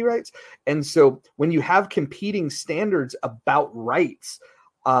respect property rights. And so when you have competing standards about rights,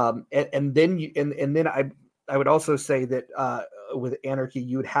 and then I would also say that with anarchy,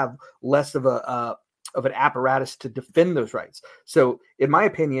 you would have less of an apparatus to defend those rights. So in my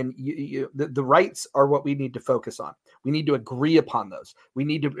opinion, the rights are what we need to focus on. We need to agree upon those. We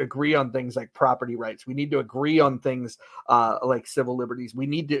need to agree on things like property rights. We need to agree on things like civil liberties. We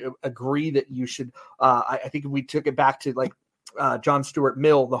need to agree that you should, I think if we took it back to like John Stuart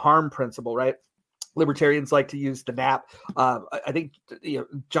Mill, the harm principle, right? Libertarians like to use the NAP. I think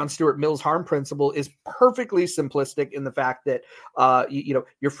John Stuart Mill's harm principle is perfectly simplistic in the fact that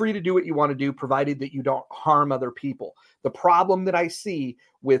you're free to do what you want to do, provided that you don't harm other people. The problem that I see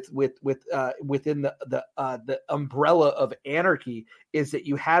within the umbrella of anarchy is that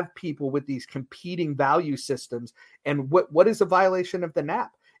you have people with these competing value systems. And what is a violation of the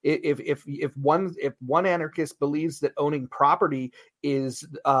NAP? If one anarchist believes that owning property is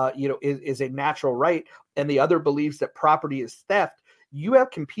a natural right, and the other believes that property is theft, You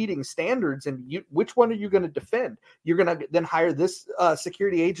have competing standards, and which one are you going to defend? You're going to then hire this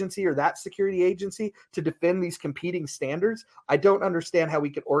security agency or that security agency to defend these competing standards. I don't understand how we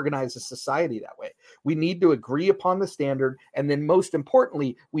could organize a society that way. We need to agree upon the standard, and then most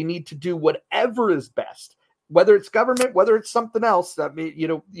importantly, we need to do whatever is best. Whether it's government, whether it's something else. I mean,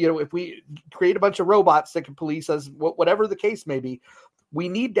 if we create a bunch of robots that can police us, whatever the case may be, we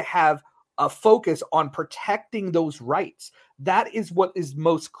need to have a focus on protecting those rights. That is what is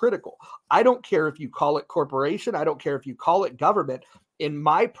most critical. I don't care if you call it corporation. I don't care if you call it government. In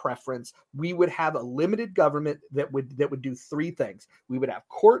my preference, we would have a limited government that would do three things. We would have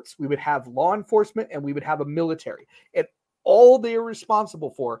courts, we would have law enforcement, and we would have a military. And all they are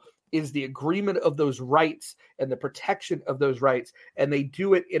responsible for is the agreement of those rights and the protection of those rights. And they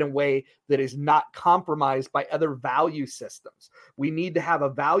do it in a way that is not compromised by other value systems. We need to have a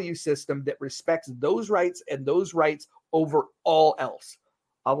value system that respects those rights and those rights over all else.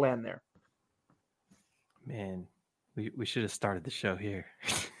 I'll land there. Man, we should have started the show here.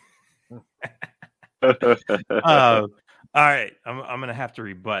 All right, I'm gonna have to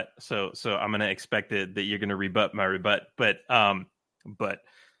rebut. So I'm gonna expect that you're gonna rebut my rebut. But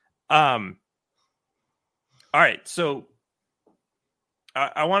all right, so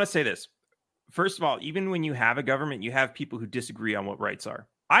I want to say this. First of all, even when you have a government, you have people who disagree on what rights are.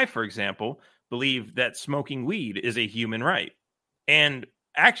 I, for example, believe that smoking weed is a human right. And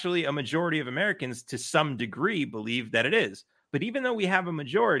actually, a majority of Americans, to some degree, believe that it is. But even though we have a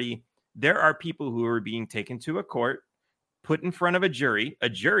majority, there are people who are being taken to a court, put in front of a jury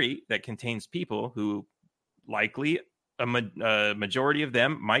that contains people who likely a majority of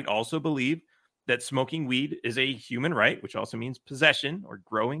them might also believe that smoking weed is a human right, which also means possession or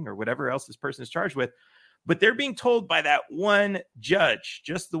growing or whatever else this person is charged with. But they're being told by that one judge,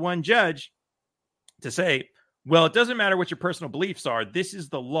 just the one judge, to say, well, it doesn't matter what your personal beliefs are. This is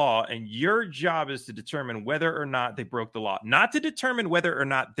the law, and your job is to determine whether or not they broke the law, not to determine whether or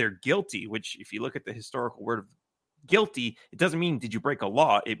not they're guilty, which if you look at the historical word of guilty, it doesn't mean did you break a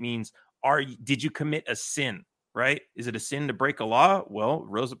law. It means did you commit a sin? Right? Is it a sin to break a law? Well,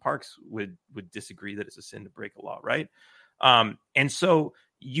 Rosa Parks would disagree that it's a sin to break a law, right? And so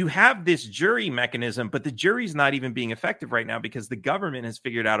you have this jury mechanism, but the jury's not even being effective right now because the government has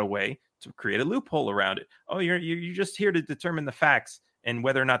figured out a way to create a loophole around it. Oh, you're just here to determine the facts and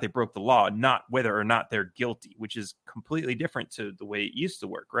whether or not they broke the law, not whether or not they're guilty, which is completely different to the way it used to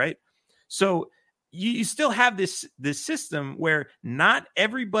work, right? So you still have this system where not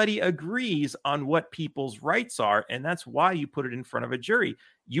everybody agrees on what people's rights are, and that's why you put it in front of a jury.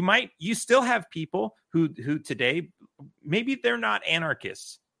 You still have people who today, maybe they're not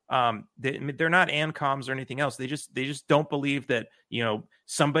anarchists, they're not ANCOMs or anything else. They just don't believe that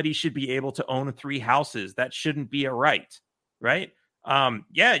somebody should be able to own 3 houses. That shouldn't be a right, right?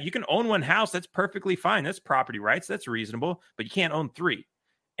 Yeah, you can own 1 house. That's perfectly fine. That's property rights. That's reasonable, but you can't own 3.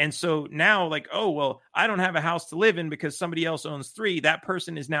 And so now, like, oh, well, I don't have a house to live in because somebody else owns 3. That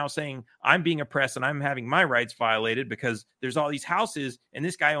person is now saying I'm being oppressed and I'm having my rights violated because there's all these houses and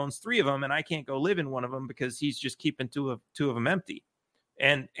this guy owns 3 of them and I can't go live in one of them because he's just keeping two of them empty.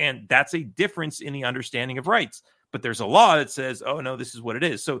 And that's a difference in the understanding of rights. But there's a law that says, oh, no, this is what it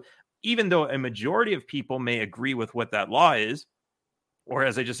is. So even though a majority of people may agree with what that law is, or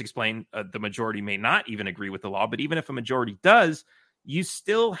as I just explained, the majority may not even agree with the law. But even if a majority does, you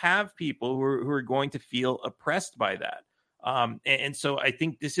still have people who are going to feel oppressed by that. And so I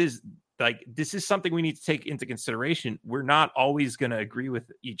think this is something we need to take into consideration. We're not always going to agree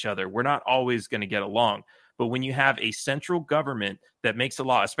with each other. We're not always going to get along. But when you have a central government that makes a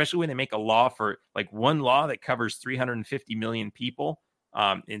law, especially when they make a law for like one law that covers 350 million people,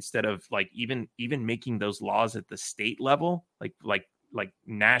 instead of like even making those laws at the state level, like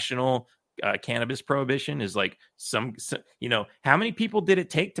national cannabis prohibition is like some, how many people did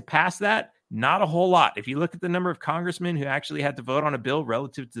it take to pass that? Not a whole lot. If you look at the number of congressmen who actually had to vote on a bill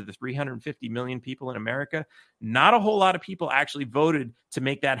relative to the 350 million people in America, not a whole lot of people actually voted to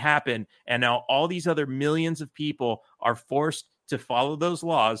make that happen. And now all these other millions of people are forced to follow those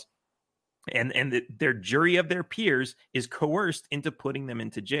laws, and their jury of their peers is coerced into putting them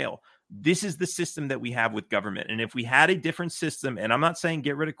into jail. This is the system that we have with government. And if we had a different system, and I'm not saying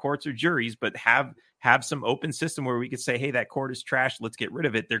get rid of courts or juries, but have some open system where we could say, hey, that court is trash, let's get rid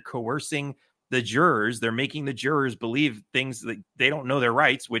of it. They're coercing the jurors. They're making the jurors believe things that they don't know their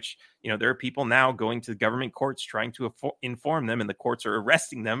rights, which, there are people now going to the government courts trying to inform them, and the courts are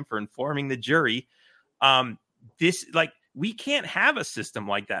arresting them for informing the jury. We can't have a system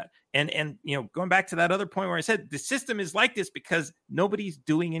like that. And going back to that other point where I said the system is like this because nobody's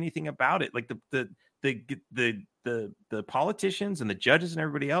doing anything about it. Like the politicians and the judges and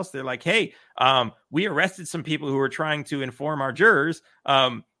everybody else, they're like, hey, we arrested some people who were trying to inform our jurors.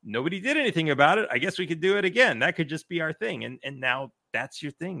 Nobody did anything about it. I guess we could do it again. That could just be our thing. And now that's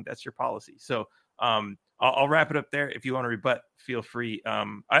your thing. That's your policy. So I'll wrap it up there. If you want to rebut, feel free.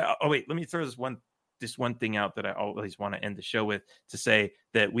 Wait, let me throw this one thing out that I always want to end the show with, to say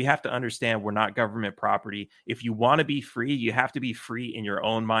that we have to understand we're not government property. If you want to be free, you have to be free in your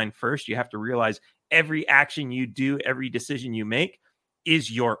own mind first. You have to realize every action you do, every decision you make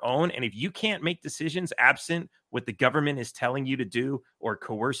is your own. And if you can't make decisions absent what the government is telling you to do or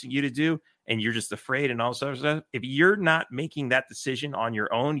coercing you to do, and you're just afraid and all sorts of stuff, if you're not making that decision on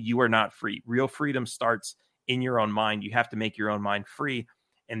your own, you are not free. Real freedom starts in your own mind. You have to make your own mind free.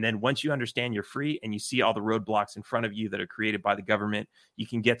 And then once you understand you're free and you see all the roadblocks in front of you that are created by the government, you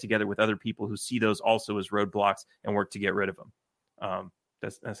can get together with other people who see those also as roadblocks and work to get rid of them.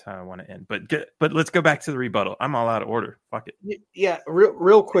 That's how I want to end. But let's go back to the rebuttal. I'm all out of order. Fuck it. Yeah,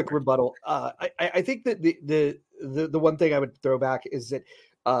 real quick rebuttal. I think that the one thing I would throw back is that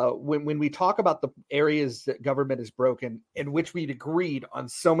when we talk about the areas that government is broken, in which we'd agreed on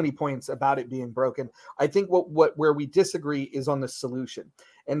so many points about it being broken, I think where we disagree is on the solution.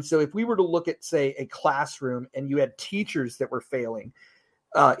 And so if we were to look at, say, a classroom and you had teachers that were failing,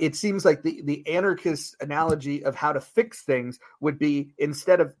 it seems like the anarchist analogy of how to fix things would be,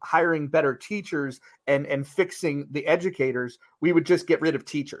 instead of hiring better teachers and fixing the educators, we would just get rid of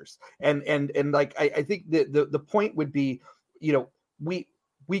teachers. And like, I think the point would be,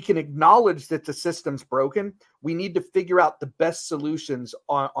 we can acknowledge that the system's broken. We need to figure out the best solutions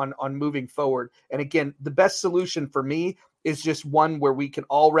on moving forward. And again, the best solution for me is just one where we can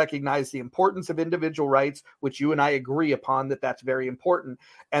all recognize the importance of individual rights, which you and I agree upon that's very important.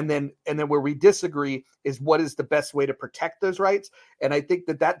 And then where we disagree is what is the best way to protect those rights. And I think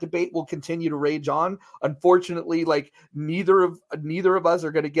that debate will continue to rage on. Unfortunately, like neither of us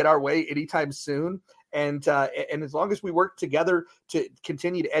are going to get our way anytime soon. And as long as we work together to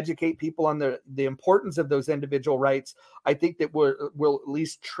continue to educate people on the importance of those individual rights, I think that we'll at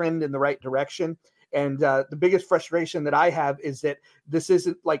least trend in the right direction. And the biggest frustration that I have is that this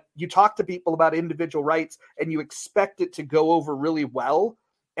isn't like, you talk to people about individual rights and you expect it to go over really well.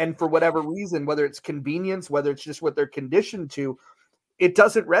 And for whatever reason, whether it's convenience, whether it's just what they're conditioned to, it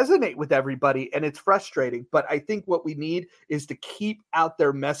doesn't resonate with everybody, and it's frustrating. But I think what we need is to keep out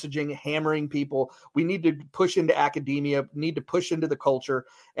there messaging, hammering people. We need to push into academia, need to push into the culture.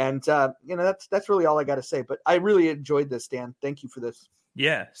 And, that's really all I got to say. But I really enjoyed this, Dan. Thank you for this.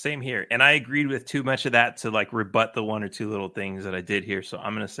 Yeah, same here. And I agreed with too much of that to like rebut the one or two little things that I did here. So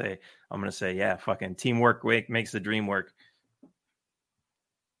I'm going to say, yeah, fucking teamwork makes the dream work.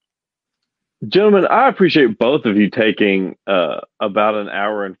 Gentlemen, I appreciate both of you taking about an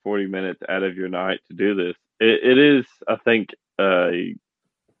hour and 40 minutes out of your night to do this. It is, I think, a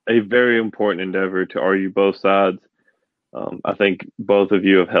very important endeavor to argue both sides. I think both of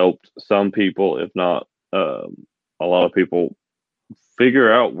you have helped some people, if not a lot of people,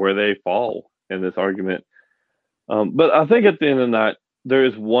 figure out where they fall in this argument. But I think at the end of the night, there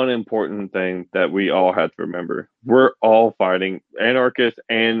is one important thing that we all have to remember. We're all fighting, anarchists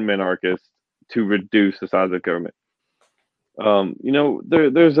and minarchists, to reduce the size of government.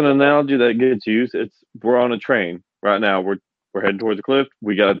 There's an analogy that gets used. We're on a train right now. We're heading towards a cliff.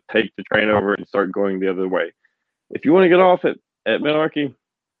 We got to take the train over and start going the other way. If you want to get off at minarchy,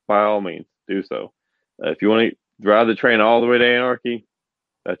 by all means, do so. If you want to drive the train all the way to anarchy,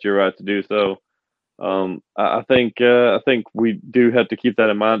 that's your right to do so. I think we do have to keep that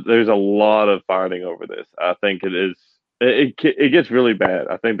in mind. There's a lot of fighting over this. I think it gets really bad.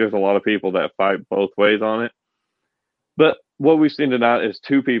 I think there's a lot of people that fight both ways on it. But what we've seen tonight is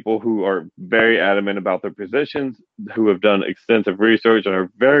two people who are very adamant about their positions, who have done extensive research and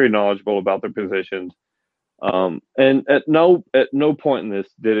are very knowledgeable about their positions. And at no point in this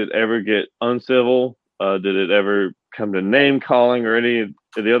did it ever get uncivil. Did it ever come to name calling or any of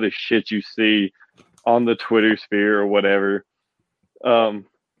the other shit you see on the Twitter sphere or whatever?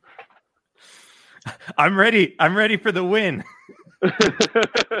 I'm ready. I'm ready for the win.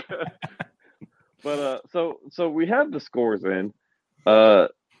 But so we have the scores in.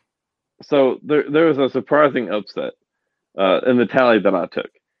 So there was a surprising upset in the tally that I took.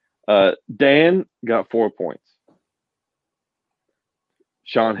 Dan got 4 points.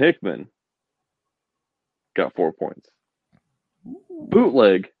 Sean Hickman got 4 points.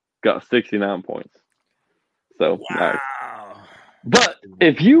 Bootleg got 69 points. So wow. Nice. But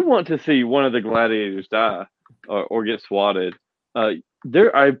if you want to see one of the gladiators die or get swatted,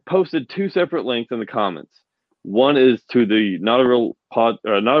 I posted two separate links in the comments. One is to the Not a Real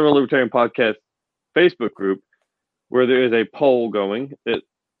Libertarian podcast Facebook group where there is a poll going that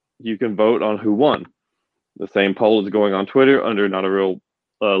you can vote on who won. The same poll is going on Twitter under Not a Real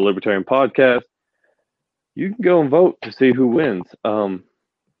Libertarian Podcast. You can go and vote to see who wins. I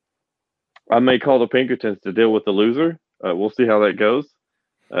may call the Pinkertons to deal with the loser. We'll see how that goes.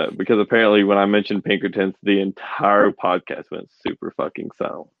 Because apparently when I mentioned Pinkertons, the entire podcast went super fucking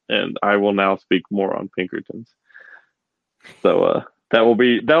silent. And I will now speak more on Pinkertons. So that will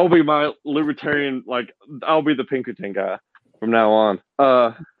be my libertarian, like, I'll be the Pinkerton guy from now on.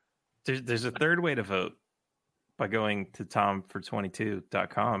 There's a third way to vote by going to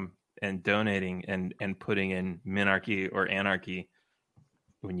tomfor22.com and donating and putting in minarchy or anarchy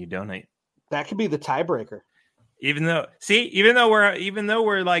when you donate. That could be the tiebreaker. Even though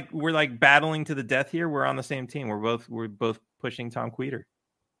we're like battling to the death here, we're on the same team. We're both pushing Tom Queter,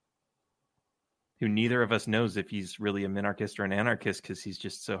 who neither of us knows if he's really a minarchist or an anarchist because he's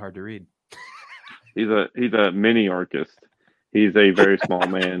just so hard to read. He's a mini-archist. He's a very small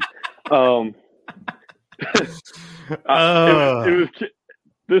man.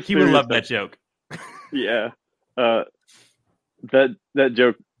 He would love that joke. Yeah, that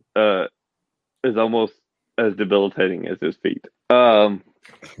joke is almost as debilitating as his feet. So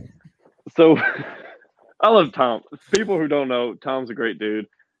I love Tom. People who don't know, Tom's a great dude.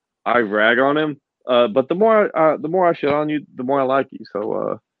 I rag on him, but the more I shit on you, the more I like you.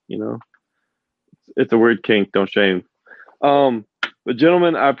 So it's a weird kink. Don't shame. But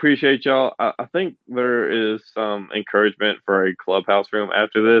gentlemen, I appreciate y'all. I think there is some encouragement for a clubhouse room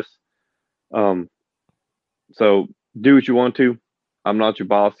after this. So do what you want to. I'm not your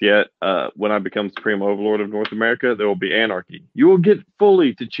boss yet. When I become Supreme Overlord of North America, there will be anarchy. You will get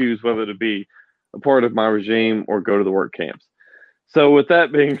fully to choose whether to be a part of my regime or go to the work camps. So with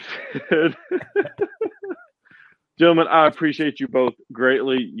that being said, gentlemen, I appreciate you both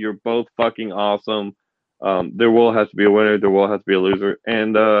greatly. You're both fucking awesome. There will have to be a winner. There will have to be a loser.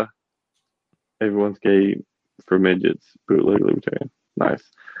 And everyone's gay for midgets. Bootleg libertarian. Nice.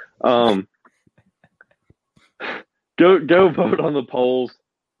 Go vote on the polls.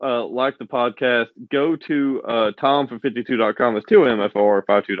 Like the podcast. Go to tomfor52.com. It's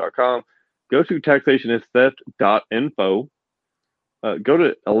 2mfor52.com. Go to taxationistheft.info. Go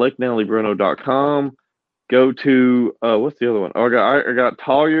to electnellybruno.com. Go to what's the other one? Oh, I got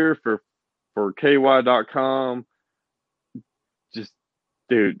Talia for ky.com. Just,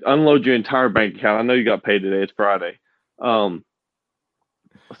 dude, unload your entire bank account. I know you got paid today. It's Friday. Yeah.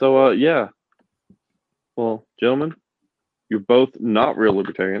 Well, gentlemen, you're both not real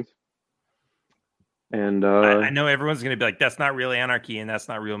libertarians. And I know everyone's going to be like, that's not real anarchy and that's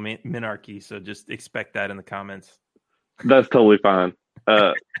not real minarchy. So just expect that in the comments. That's totally fine.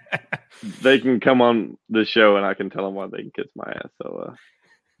 They can come on the show and I can tell them why they can kiss my ass. So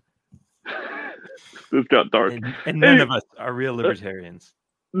this got dark. And none of us are real libertarians.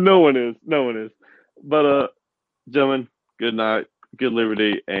 No one is. But gentlemen, good night, good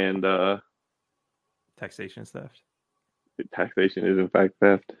liberty, and taxation is theft. Taxation is in fact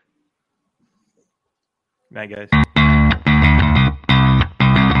theft. Night, guys.